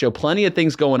jam-packed show. Plenty of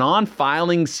things going on.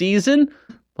 Filing season.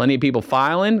 Plenty of people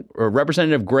filing.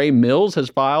 Representative Gray Mills has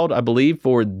filed, I believe,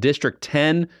 for District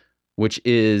 10, which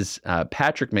is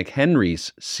Patrick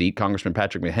McHenry's seat, Congressman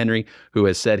Patrick McHenry, who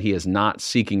has said he is not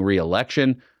seeking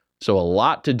re-election. So a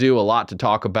lot to do, a lot to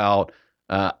talk about.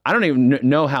 I don't even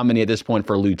know how many at this point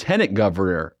for Lieutenant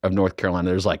Governor of North Carolina.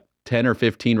 There's like 10 or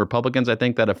 15 Republicans, I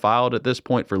think, that have filed at this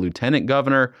point for Lieutenant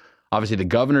Governor. Obviously, the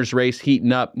governor's race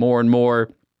heating up more and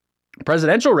more.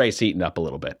 Presidential race heating up a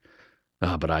little bit.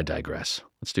 But I digress.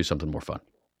 Let's do something more fun.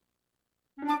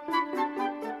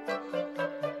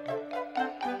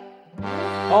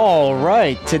 All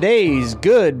right, today's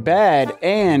good, bad,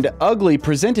 and ugly,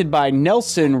 presented by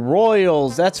Nelson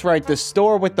Royals. That's right, the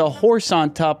store with the horse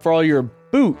on top for all your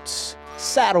boots,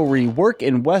 saddlery, work,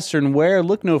 and Western wear.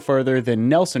 Look no further than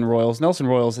Nelson Royals,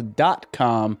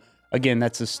 nelsonroyals.com. Again,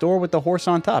 that's the store with the horse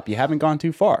on top. You haven't gone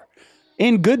too far.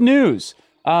 In good news,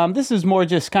 this is more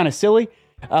just kind of silly.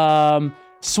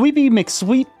 Sweepy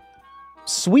McSweepface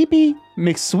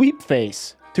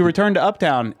to return to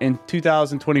Uptown in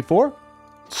 2024.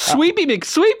 Sweepy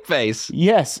McSweepface.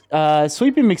 Yes,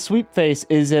 Sweepy McSweepface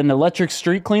is an electric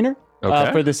street cleaner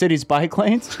for the city's bike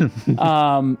lanes.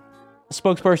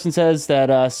 Spokesperson says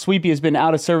that Sweepy has been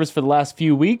out of service for the last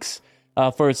few weeks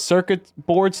for its circuit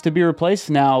boards to be replaced.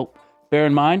 Now, bear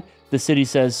in mind, the city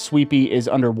says Sweepy is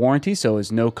under warranty, so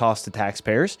is no cost to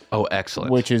taxpayers. Oh,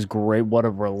 excellent. Which is great. What a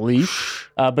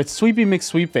relief. But Sweepy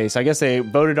McSweepface, I guess they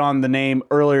voted on the name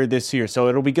earlier this year, so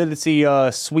it'll be good to see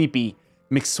Sweepy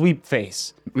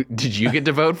McSweepface. Did you get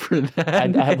to vote for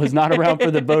that? I was not around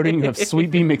for the voting of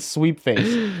Sweepy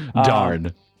McSweepface.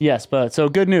 Darn. Yes, but so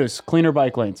good news. Cleaner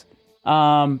bike lanes.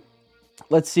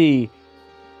 Let's see.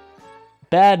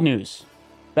 Bad news.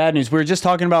 We were just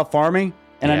talking about farming,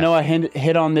 and I know I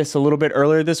hit on this a little bit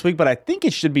earlier this week, but I think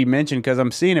it should be mentioned because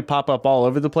I'm seeing it pop up all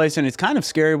over the place, and it's kind of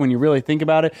scary when you really think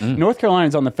about it. North Carolina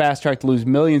is on the fast track to lose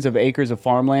millions of acres of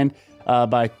farmland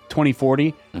by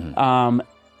 2040.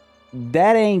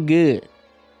 That ain't good.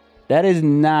 That is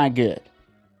not good.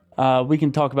 We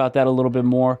can talk about that a little bit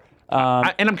more.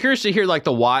 And I'm curious to hear like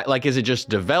the why. Like, is it just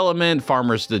development,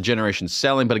 farmers, the generation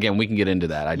selling? But again, we can get into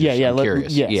that. I'm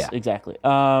curious. Yes, exactly.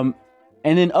 And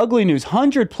then ugly news: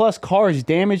 100+ cars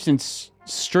damaged in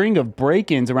string of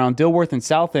break-ins around Dilworth and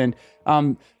South End.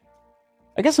 I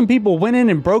guess some people went in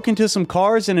and broke into some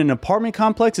cars in an apartment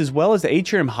complex as well as the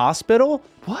Atrium Hospital.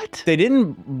 What? They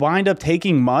didn't wind up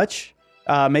taking much.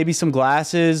 Maybe some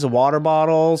glasses, a water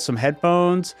bottle, some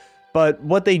headphones. But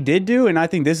what they did do, and I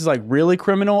think this is like really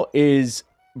criminal, is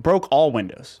broke all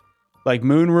windows. like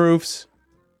moonroofs,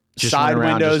 Just side went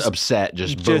around windows, just upset,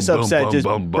 just boom, just boom, upset, boom, just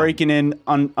boom, boom. breaking in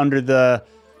under the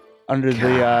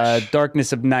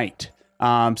darkness of night.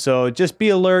 So just be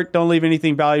alert. Don't leave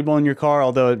anything valuable in your car.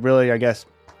 Although it really, I guess,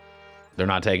 They're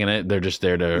not taking it. They're just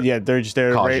there to they're just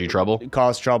there cause to you trouble.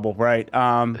 Cause trouble, right?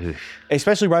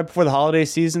 Especially right before the holiday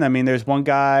season. I mean, there's one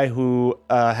guy who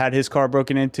had his car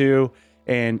broken into,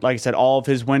 and like I said, all of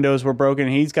his windows were broken.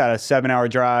 He's got a 7-hour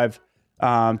drive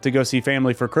to go see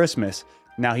family for Christmas.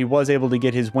 Now, he was able to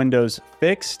get his windows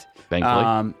fixed,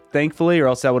 thankfully, or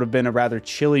else that would have been a rather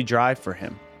chilly drive for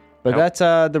him. But that's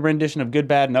the rendition of Good,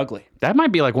 Bad, and Ugly. That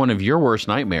might be like one of your worst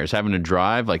nightmares, having to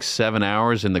drive like 7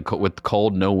 hours with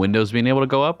cold, no windows being able to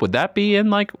go up. Would that be in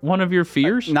like one of your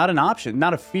fears? Not an option,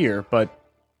 not a fear, but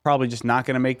probably just not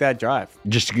going to make that drive.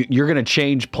 Just you're going to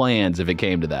change plans if it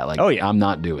came to that. Like, oh yeah, I'm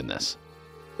not doing this.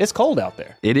 It's cold out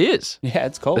there. It is. Yeah,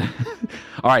 it's cold.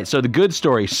 All right, so the good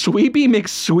story, Sweepy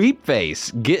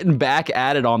McSweepface getting back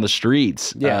at it on the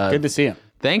streets. Yeah, good to see him.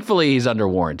 Thankfully, he's under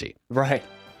warranty. Right.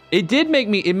 It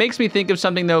makes me think of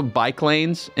something though, bike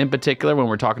lanes in particular, when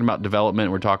we're talking about development,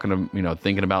 we're talking to,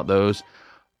 thinking about those.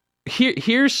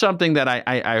 Here's something that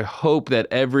I hope that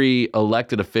every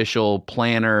elected official,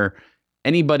 planner,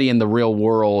 anybody in the real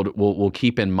world will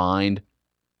keep in mind.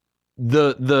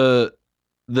 The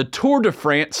Tour de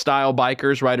France style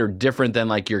bikers, right, are different than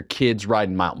like your kids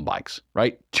riding mountain bikes,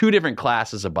 right? Two different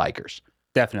classes of bikers.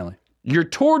 Definitely. Your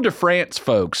Tour de France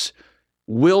folks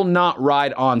will not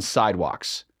ride on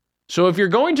sidewalks. So if you're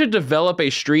going to develop a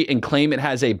street and claim it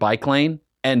has a bike lane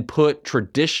and put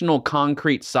traditional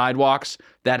concrete sidewalks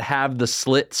that have the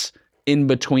slits in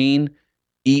between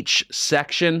each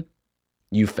section,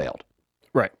 you failed.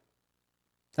 Right.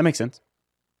 That makes sense.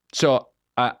 So,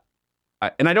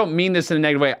 and I don't mean this in a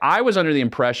negative way. I was under the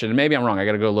impression, and maybe I'm wrong. I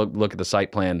got to go look at the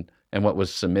site plan and what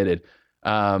was submitted.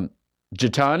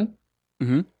 Jatan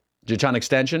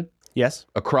extension. Yes.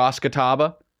 Across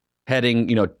Catawba,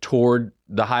 heading, toward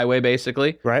the highway,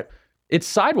 basically. Right. It's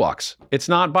sidewalks. It's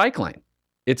not bike lane.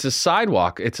 It's a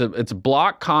sidewalk. It's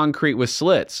block concrete with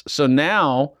slits. So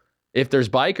now, if there's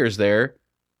bikers there,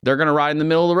 they're going to ride in the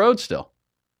middle of the road still.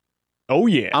 Oh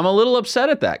yeah. I'm a little upset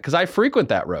at that because I frequent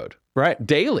that road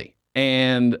daily,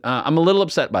 and I'm a little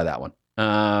upset by that one.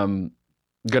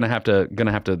 Gonna have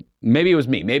to. Maybe it was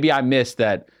me. Maybe I missed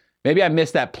that. Maybe I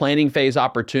missed that planning phase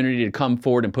opportunity to come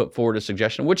forward and put forward a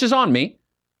suggestion, which is on me.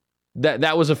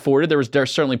 That was afforded.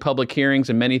 There's certainly public hearings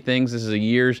and many things. This is a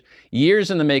years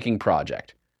in the making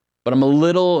project. But I'm a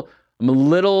little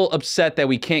upset that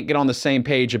we can't get on the same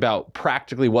page about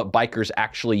practically what bikers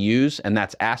actually use, and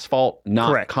that's asphalt,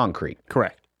 not concrete.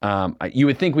 Correct. You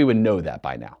would think we would know that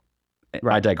by now.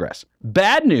 Right. I digress.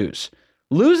 Bad news.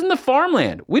 Losing the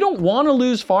farmland. We don't want to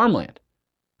lose farmland.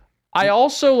 I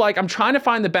also I'm trying to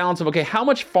find the balance of, okay, how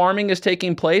much farming is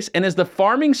taking place, and is the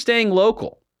farming staying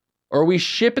local? Or are we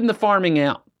shipping the farming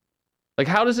out? Like,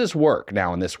 how does this work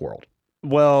now in this world?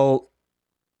 Well,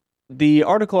 the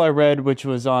article I read, which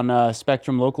was on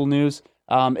Spectrum Local News,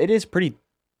 it is pretty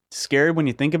scary when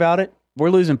you think about it. We're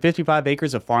losing 55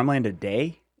 acres of farmland a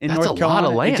day in North Carolina. That's a lot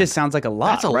of land. It just sounds like a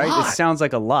lot, That's a lot. It sounds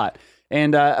like a lot.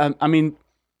 And, I mean,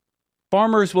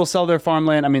 farmers will sell their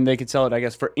farmland. I mean, they could sell it, I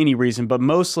guess, for any reason, but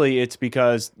mostly it's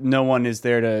because no one is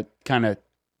there to kind of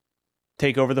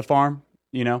take over the farm,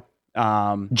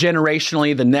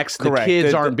 Generationally, the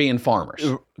kids aren't being farmers.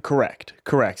 Correct.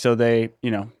 So they,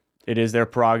 it is their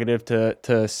prerogative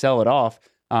to sell it off.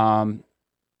 And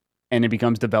it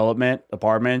becomes development,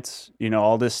 apartments,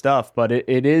 all this stuff. But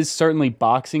it is certainly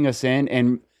boxing us in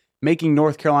and making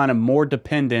North Carolina more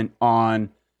dependent on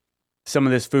some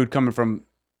of this food coming from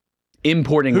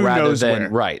importing rather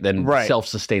than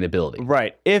self-sustainability.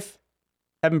 Right. If,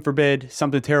 heaven forbid,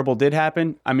 something terrible did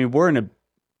happen, I mean, we're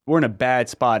in a bad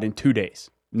spot in 2 days.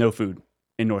 No food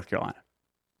in North Carolina.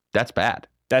 That's bad.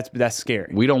 That's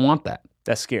scary. We don't want that.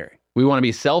 That's scary. We want to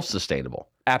be self-sustainable.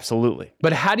 Absolutely.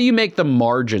 But how do you make the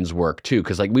margins work too?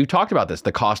 Because we've talked about this,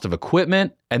 the cost of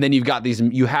equipment, and then you've got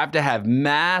you have to have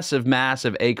massive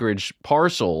acreage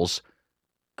parcels.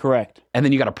 Correct. And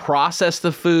then you got to process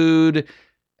the food.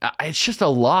 It's just a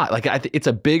lot. It's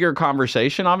a bigger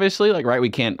conversation, obviously. We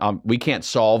can't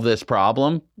solve this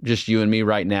problem, just you and me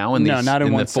right now in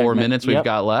the 4 minutes we've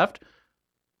got left.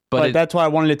 But that's why I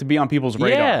wanted it to be on people's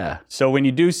radar. Yeah. So when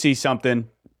you do see something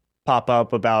pop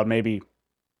up about maybe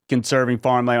conserving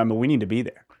farmland, I mean, we need to be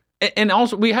there. And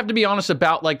also, we have to be honest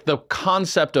about the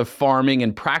concept of farming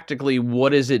and practically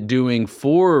what is it doing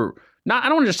for. I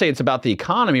don't want to just say it's about the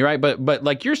economy, right? But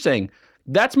like you're saying,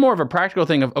 that's more of a practical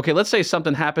thing of, okay, let's say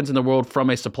something happens in the world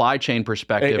from a supply chain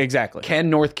perspective. Exactly.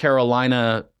 Can North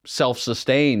Carolina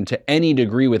self-sustain to any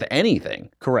degree with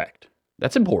anything? Correct.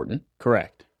 That's important.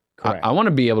 Correct. I want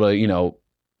to be able to,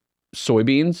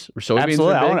 soybeans. Soybeans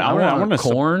Absolutely. are big. I want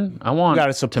corn. I want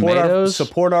got to tomatoes.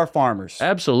 Support our farmers.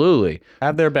 Absolutely.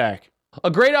 Have their back. A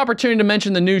great opportunity to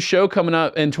mention the new show coming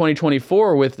up in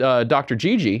 2024 with Dr.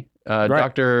 Gigi,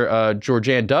 Dr.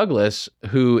 Georgianne Douglas,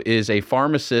 who is a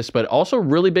pharmacist, but also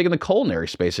really big in the culinary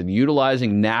space and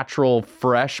utilizing natural,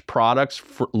 fresh products,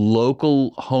 for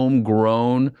local,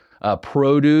 homegrown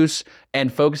produce,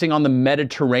 and focusing on the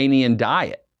Mediterranean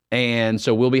diet. And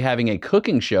so we'll be having a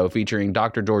cooking show featuring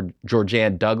Dr.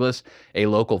 Georgianne Douglas, a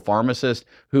local pharmacist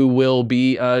who will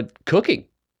be cooking.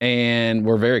 And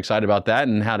we're very excited about that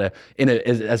and how to,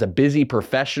 as a busy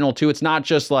professional too, it's not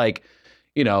just like,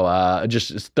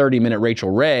 just 30-minute Rachel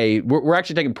Ray. We're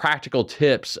actually taking practical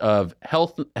tips of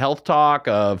health talk,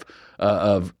 of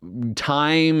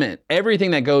time, and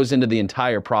everything that goes into the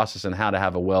entire process and how to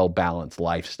have a well-balanced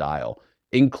lifestyle,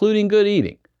 including good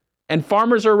eating. And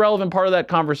farmers are a relevant part of that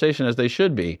conversation, as they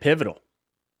should be. Pivotal.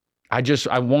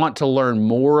 I want to learn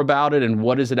more about it and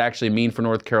what does it actually mean for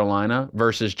North Carolina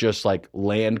versus just like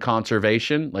land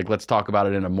conservation. Like, let's talk about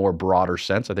it in a more broader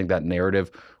sense. I think that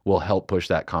narrative will help push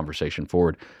that conversation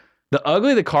forward.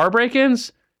 The car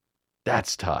break-ins,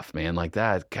 that's tough, man. Like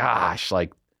that, gosh,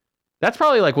 like that's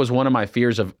probably like was one of my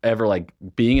fears of ever like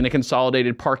being in a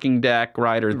consolidated parking deck,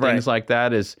 right? Or things like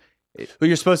that is. Well,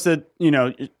 you're supposed to,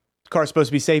 your car's supposed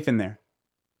to be safe in there.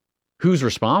 Who's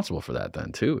responsible for that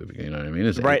then, too? You know what I mean?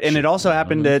 Right, and it also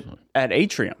happened at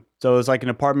Atrium. So it was like an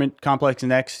apartment complex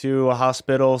next to a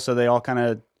hospital, so they all kind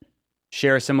of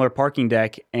share a similar parking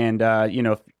deck. And,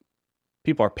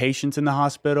 people are patients in the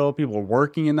hospital, people are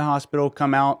working in the hospital,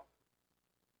 come out,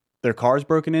 their car's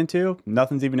broken into,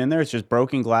 nothing's even in there, it's just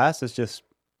broken glass. It's just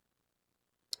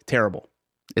terrible.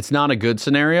 It's not a good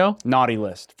scenario? Naughty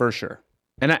list, for sure.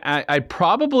 And I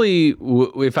probably,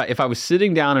 if I was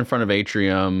sitting down in front of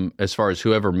Atrium, as far as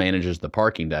whoever manages the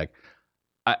parking deck,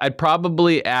 I'd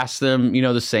probably ask them,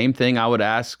 the same thing I would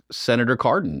ask Senator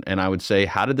Cardin. And I would say,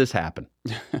 how did this happen?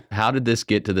 How did this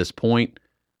get to this point?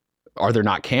 Are there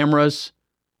not cameras?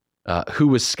 Who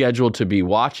was scheduled to be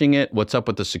watching it? What's up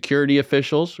with the security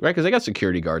officials, right? Because they got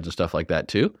security guards and stuff like that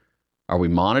too. Are we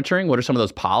monitoring? What are some of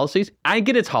those policies? I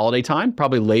get it's holiday time,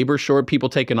 probably labor short, people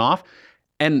taking off.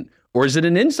 Or is it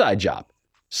an inside job?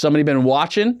 Somebody been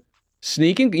watching,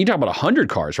 sneaking? You talk about 100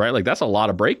 cars, right? Like that's a lot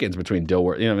of break-ins between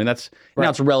Dilworth. That's now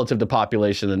it's relative to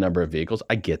population and the number of vehicles.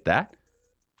 I get that.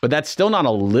 But that's still not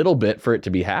a little bit for it to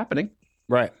be happening.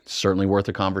 Right. Certainly worth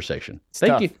a conversation.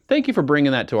 Thank you. Thank you for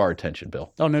bringing that to our attention,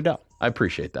 Bill. Oh, no doubt. I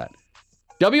appreciate that.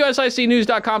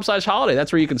 WSICnews.com/holiday.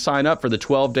 That's where you can sign up for the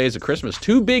 12 days of Christmas.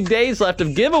 2 big days left of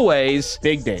giveaways.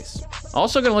 Big days.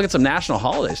 Also going to look at some national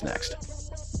holidays next.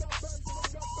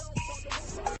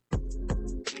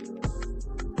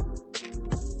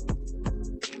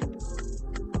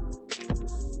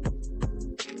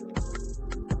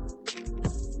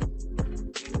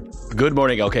 Good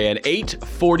morning. Okay, at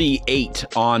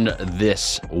 8:48 on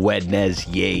this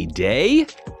Wednesday day.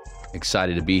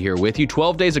 Excited to be here with you.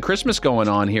 12 days of Christmas going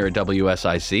on here at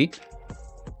WSIC.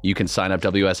 You can sign up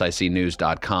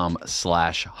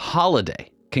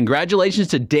WSICnews.com/holiday. Congratulations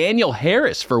to Daniel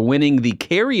Harris for winning the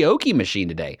karaoke machine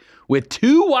today with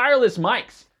 2 wireless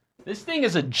mics. This thing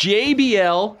is a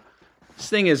JBL. This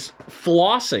thing is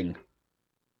flossing.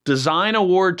 Design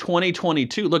Award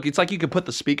 2022. Look, it's like you could put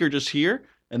the speaker just here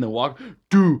and then walk.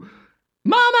 Do,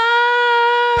 mama!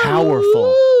 Powerful.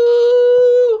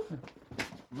 Ooh,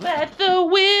 let the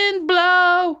wind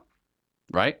blow.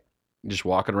 Right? Just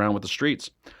walking around with the streets.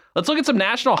 Let's look at some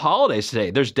national holidays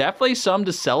today. There's definitely some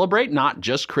to celebrate, not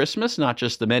just Christmas, not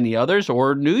just the many others,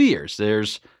 or New Year's.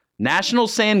 There's National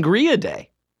Sangria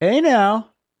Day. Hey now.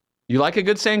 You like a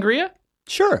good sangria?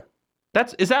 Sure.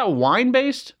 Is that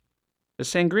wine-based? Is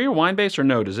sangria wine-based or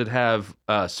no? Does it have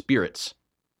spirits?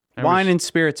 Wine and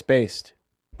spirits based.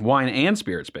 Wine and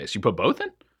spirits based. You put both in?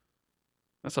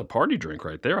 That's a party drink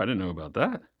right there. I didn't know about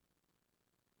that.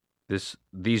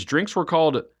 These drinks were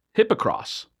called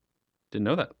Hippocross. Didn't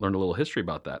know that. Learned a little history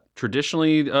about that.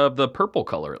 Traditionally of the purple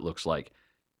color, it looks like.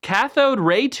 Cathode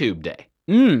ray tube day.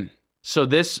 So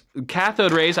this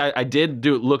cathode rays, I did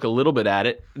look a little bit at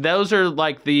it. Those are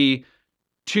like the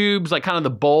tubes, like kind of the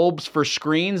bulbs for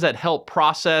screens that help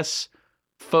process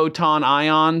photon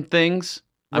ion things.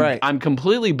 Right. I'm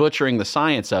completely butchering the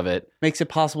science of it. Makes it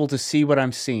possible to see what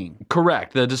I'm seeing.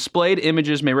 Correct. The displayed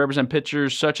images may represent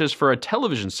pictures such as for a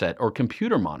television set or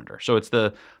computer monitor. So it's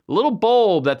the little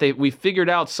bulb that we figured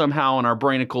out somehow in our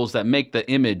brainicles that make the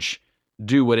image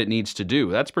do what it needs to do.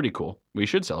 That's pretty cool. We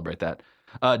should celebrate that.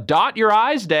 Dot Your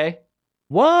I's Day.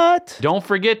 What? Don't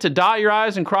forget to dot your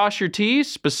I's and cross your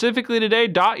T's. Specifically today,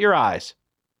 dot your I's.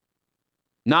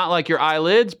 Not like your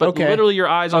eyelids, but Okay. literally your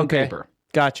eyes on Okay. paper.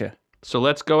 Gotcha. So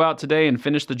let's go out today and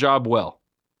finish the job well.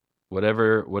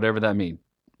 Whatever that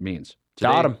means.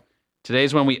 Got him.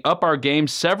 Today's when we up our game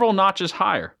several notches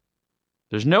higher.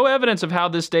 There's no evidence of how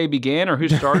this day began or who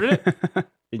started it.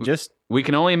 It just We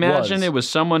can only imagine was. it was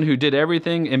someone who did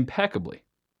everything impeccably.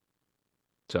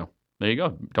 So there you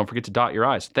go. Don't forget to dot your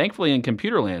I's. Thankfully, in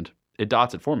computer land, it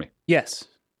dots it for me. yes.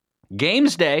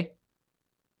 Games day.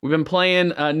 We've been playing.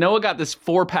 Noah got this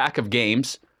 4-pack of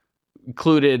games.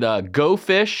 Included Go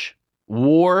Fish,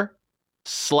 War,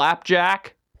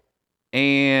 Slapjack,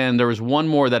 and there was one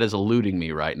more that is eluding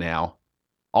me right now.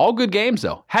 All good games,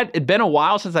 though. Had it been a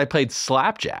while since I played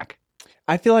Slapjack.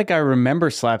 I feel like I remember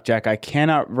Slapjack. I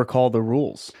cannot recall the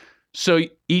rules. So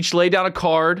each lay down a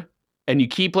card, and you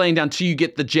keep laying down till you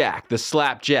get the jack, the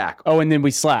Slapjack. Oh, and then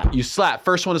we slap. You slap.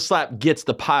 First one to slap gets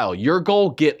the pile. Your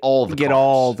goal, get all the cards. Get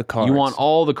all the cards. You want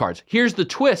all the cards. Here's the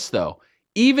twist, though.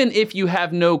 Even if you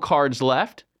have no cards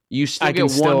left, you still I can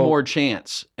get one still- more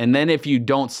chance. And then if you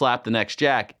don't slap the next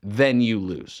jack, then you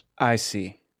lose. I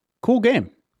see. Cool game.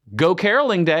 Go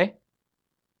caroling day.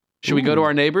 Should we go to Ooh.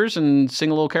 our neighbors and sing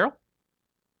a little carol?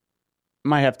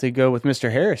 Might have to go with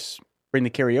Mr. Harris. Bring the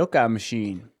karaoke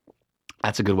machine.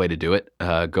 That's a good way to do it.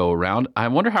 Go around. I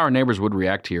wonder how our neighbors would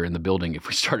react here in the building if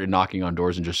we started knocking on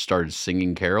doors and just started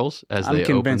singing carols as I'm they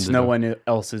convinced opened the no door. one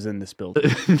else is in this building.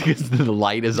 Because the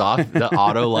light is off. The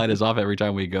auto light is off every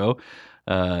time we go.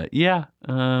 Yeah.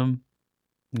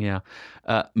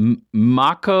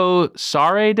 Mako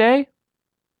Sare Day.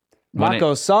 When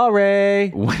Mako Sare.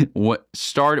 what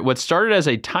started as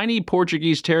a tiny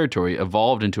Portuguese territory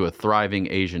evolved into a thriving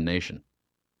Asian nation.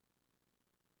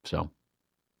 So,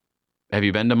 have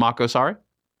you been to Mako Sare?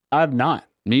 I've not.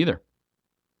 Me either.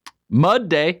 Mud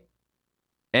Day.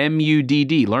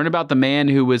 MUDD. Learn about the man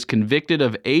who was convicted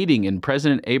of aiding in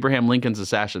President Abraham Lincoln's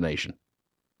assassination.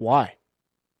 Why?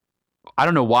 I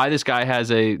don't know why this guy has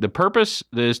the purpose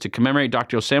is to commemorate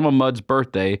Dr. Samuel Mudd's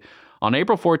birthday. On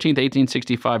April 14th,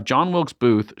 1865, John Wilkes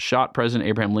Booth shot President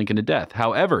Abraham Lincoln to death.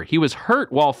 However, he was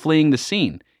hurt while fleeing the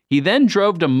scene. He then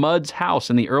drove to Mudd's house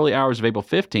in the early hours of April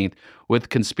 15th with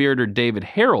conspirator David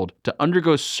Harold to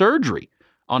undergo surgery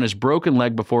on his broken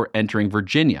leg before entering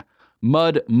Virginia.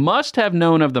 Mudd must have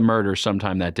known of the murder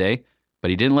sometime that day, but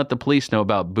he didn't let the police know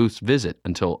about Booth's visit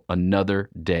until another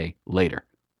day later.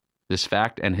 This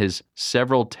fact and his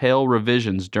several tale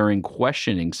revisions during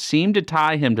questioning seem to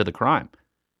tie him to the crime.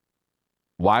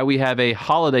 Why we have a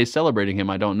holiday celebrating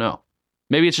him, I don't know.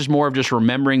 Maybe it's just more of just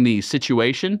remembering the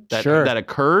situation that Sure. that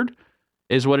occurred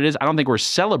is what it is. I don't think we're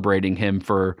celebrating him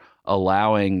for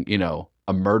allowing,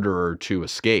 a murderer to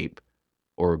escape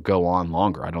or go on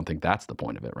longer. I don't think that's the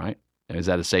point of it, right? Is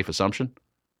that a safe assumption?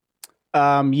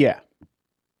 Yeah.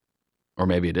 Or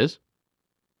maybe it is.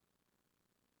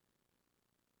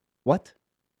 What?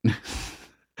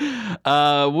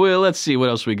 Well, let's see what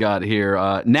else we got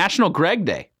here. National Greg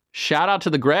Day. Shout out to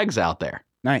the Gregs out there.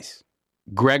 Nice.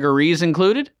 Gregory's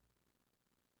included.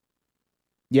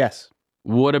 Yes.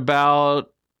 What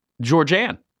about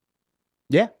Georgianne?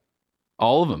 Yeah.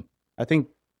 All of them. I think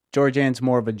Georgianne's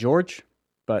more of a George,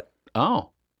 but Oh,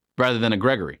 rather than a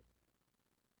Gregory.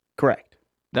 correct.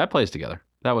 That plays together.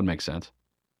 That would make sense.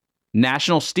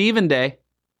 National Stephen Day.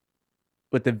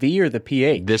 With the V or the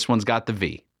PH? This one's got the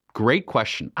V. Great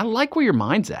question. I like where your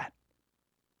mind's at.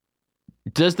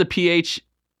 Does the PH,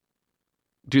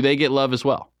 do they get love as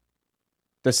well?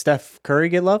 Does Steph Curry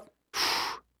get love?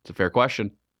 It's a fair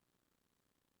question.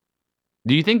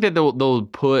 Do you think that they'll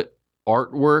put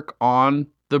artwork on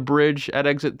the bridge at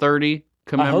exit 30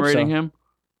 commemorating so. him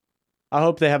I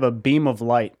hope they have a beam of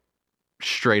light.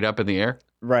 straight up in the air?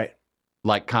 Right.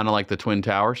 Like kind of like the Twin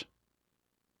Towers?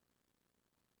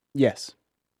 Yes.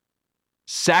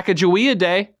 Sacagawea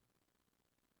Day.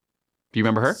 Do you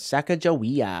remember her?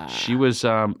 Sacagawea. She was,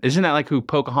 isn't that like who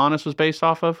Pocahontas was based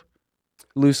off of?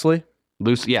 Loosely.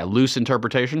 Loose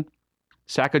interpretation.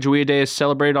 Sacagawea Day is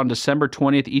celebrated on December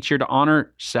 20th each year to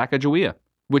honor Sacagawea,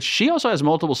 which she also has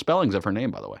multiple spellings of her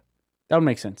name, by the way. That would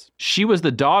make sense. She was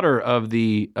the daughter of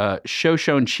the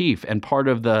Shoshone chief and part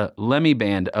of the Lemhi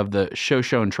band of the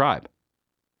Shoshone tribe.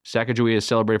 Sacagawea is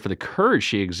celebrated for the courage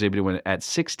she exhibited when, at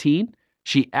 16,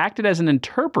 she acted as an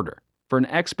interpreter for an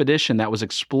expedition that was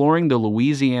exploring the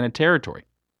Louisiana Territory.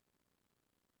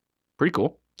 Pretty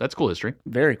cool. That's cool history.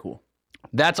 Very cool.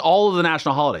 That's all of the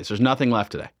national holidays. There's nothing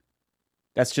left today.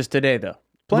 That's just today, though.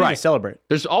 Plenty Right. to celebrate.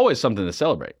 There's always something to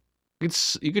celebrate.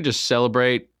 You could just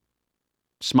celebrate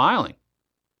smiling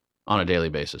on a daily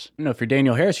basis. You know, if you're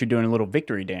Daniel Harris, you're doing a little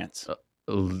victory dance.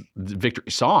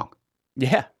 Victory song.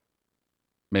 Yeah.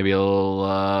 Maybe a little.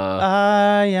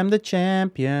 I am the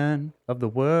champion of the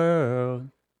world.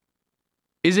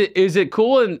 Is it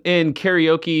cool in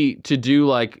karaoke to do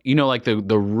like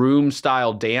the room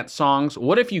style dance songs?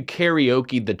 What if you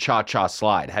karaoke the cha cha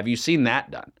slide? Have you seen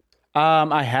that done?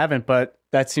 I haven't, but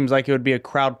that seems like it would be a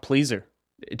crowd pleaser.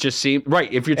 It just seems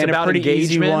right if it's and about a pretty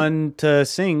engagement. Easy one to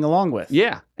sing along with.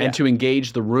 Yeah, and to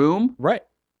engage the room. Right.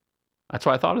 That's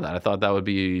why I thought of that. I thought that would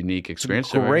be a unique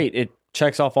experience. Great. It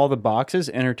checks off all the boxes.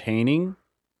 Entertaining.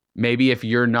 Maybe if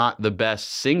you're not the best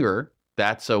singer,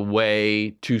 that's a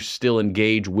way to still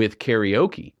engage with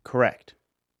karaoke. Correct.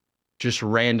 Just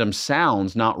random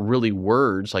sounds, not really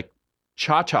words, like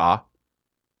cha-cha.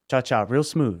 Cha-cha, real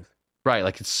smooth. Right,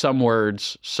 like it's some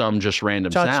words, some just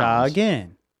random cha-cha sounds. Cha-cha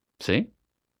again. See?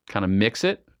 Kind of mix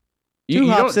it. Two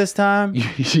hops this time.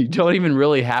 You don't even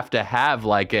really have to have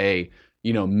like a,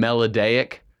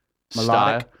 melodic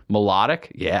style.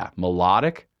 Melodic? Yeah,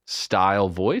 melodic style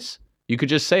voice. You could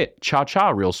just say it,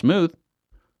 cha-cha, real smooth.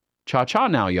 Cha-cha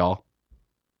now, y'all.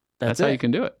 That's how you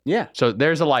can do it. Yeah. So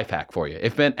there's a life hack for you.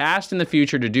 If been asked in the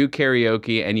future to do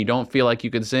karaoke and you don't feel like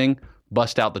you can sing,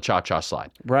 bust out the cha-cha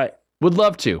slide. Right. Would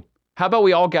love to. How about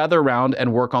we all gather around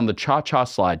and work on the cha-cha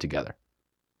slide together?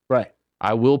 Right.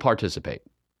 I will participate.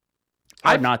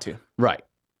 Hard not to. Right.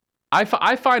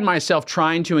 I find myself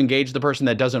trying to engage the person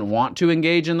that doesn't want to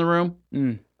engage in the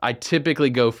room. I typically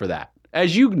go for that.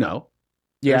 As you know.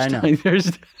 Yeah, I know.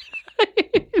 There's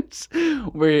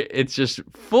where it's just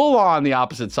full on the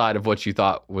opposite side of what you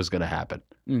thought was going to happen.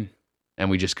 And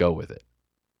we just go with it.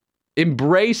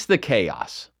 Embrace the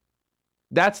chaos.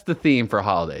 That's the theme for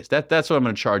holidays. That's what I'm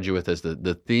going to charge you with as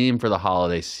the theme for the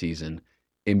holiday season.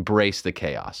 Embrace the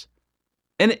chaos.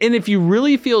 And if you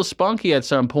really feel spunky at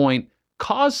some point,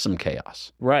 cause some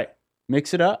chaos. Right.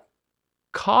 Mix it up.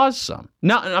 Cause some.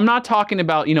 I'm not talking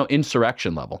about,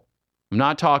 insurrection level. I'm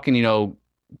not talking,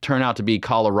 turn out to be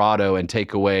Colorado and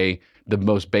take away the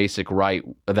most basic right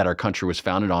that our country was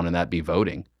founded on, and that be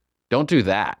voting. Don't do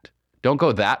that. Don't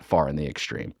go that far in the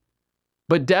extreme.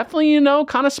 But definitely,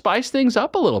 kind of spice things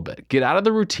up a little bit. Get out of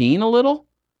the routine a little.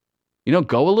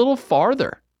 Go a little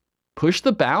farther. Push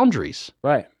the boundaries.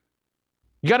 Right.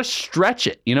 You got to stretch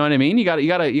it. You know what I mean? You got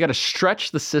to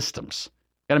stretch the systems.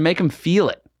 Got to make them feel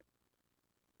it.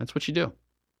 That's what you do.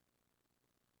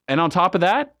 And on top of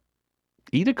that,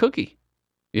 eat a cookie.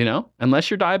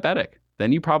 Unless you're diabetic,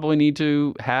 then you probably need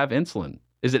to have insulin.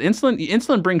 Is it insulin?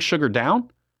 Insulin brings sugar down?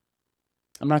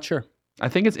 I'm not sure. I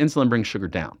think it's insulin brings sugar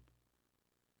down.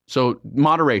 So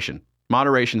moderation.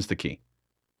 Moderation's the key.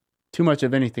 Too much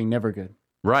of anything, never good.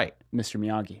 Right. Mr.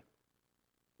 Miyagi.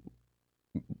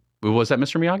 Was that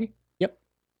Mr. Miyagi? Yep.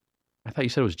 I thought you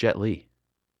said it was Jet Li.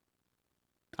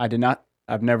 I did not.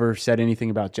 I've never said anything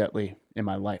about Jet Li in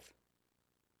my life.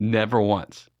 Never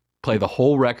once. Play the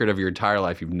whole record of your entire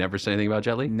life. You've never said anything about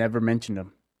Jet Li? Never mentioned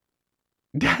him.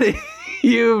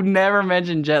 You've never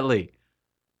mentioned Jet Li.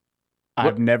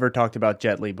 I've never talked about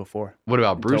Jet Li before. What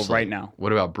about Bruce Lee? Right now.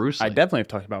 What about Bruce Lee? I definitely have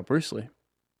talked about Bruce Lee.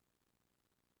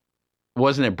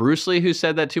 Wasn't it Bruce Lee who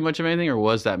said that too much of anything, or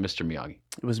was that Mr. Miyagi?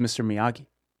 It was Mr. Miyagi.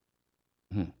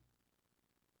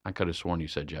 I could have sworn you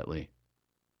said Jet Li.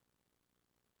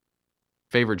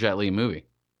 Favorite Jet Li movie?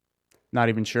 Not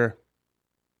even sure.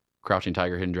 Crouching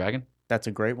Tiger, Hidden Dragon? That's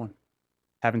a great one.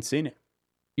 Haven't seen it.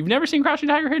 You've never seen Crouching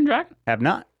Tiger, Hidden Dragon? Have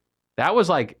not. That was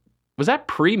was that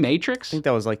pre-Matrix? I think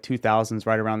that was 2000s,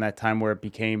 right around that time where it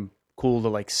became cool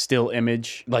to still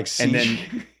image.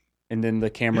 And then the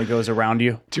camera goes around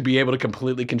you. To be able to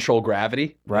completely control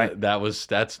gravity. Right. That was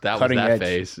that edge.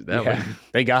 phase.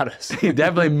 They got us. They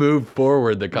definitely moved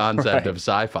forward the concept Right. of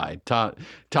sci-fi.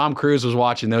 Tom Cruise was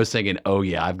watching those thinking, oh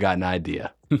yeah, I've got an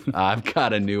idea. I've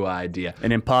got a new idea.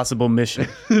 An impossible mission.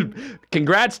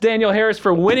 Congrats, Daniel Harris,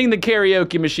 for winning the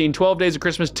karaoke machine. 12 days of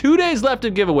Christmas, 2 days left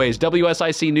of giveaways.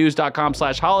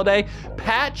 WSICnews.com/holiday.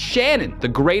 Pat Shannon, the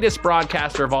greatest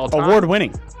broadcaster of all time.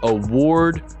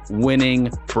 Award-winning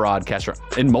broadcaster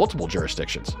in multiple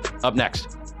jurisdictions. Up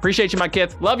next. Appreciate you, my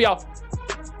kid. Love y'all.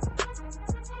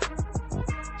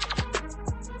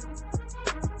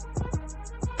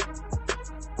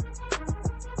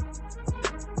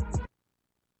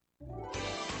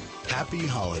 Happy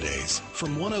holidays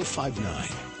from 105.9,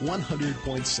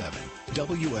 100.7,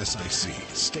 WSIC,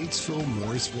 Statesville,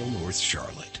 Morrisville, North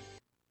Charlotte.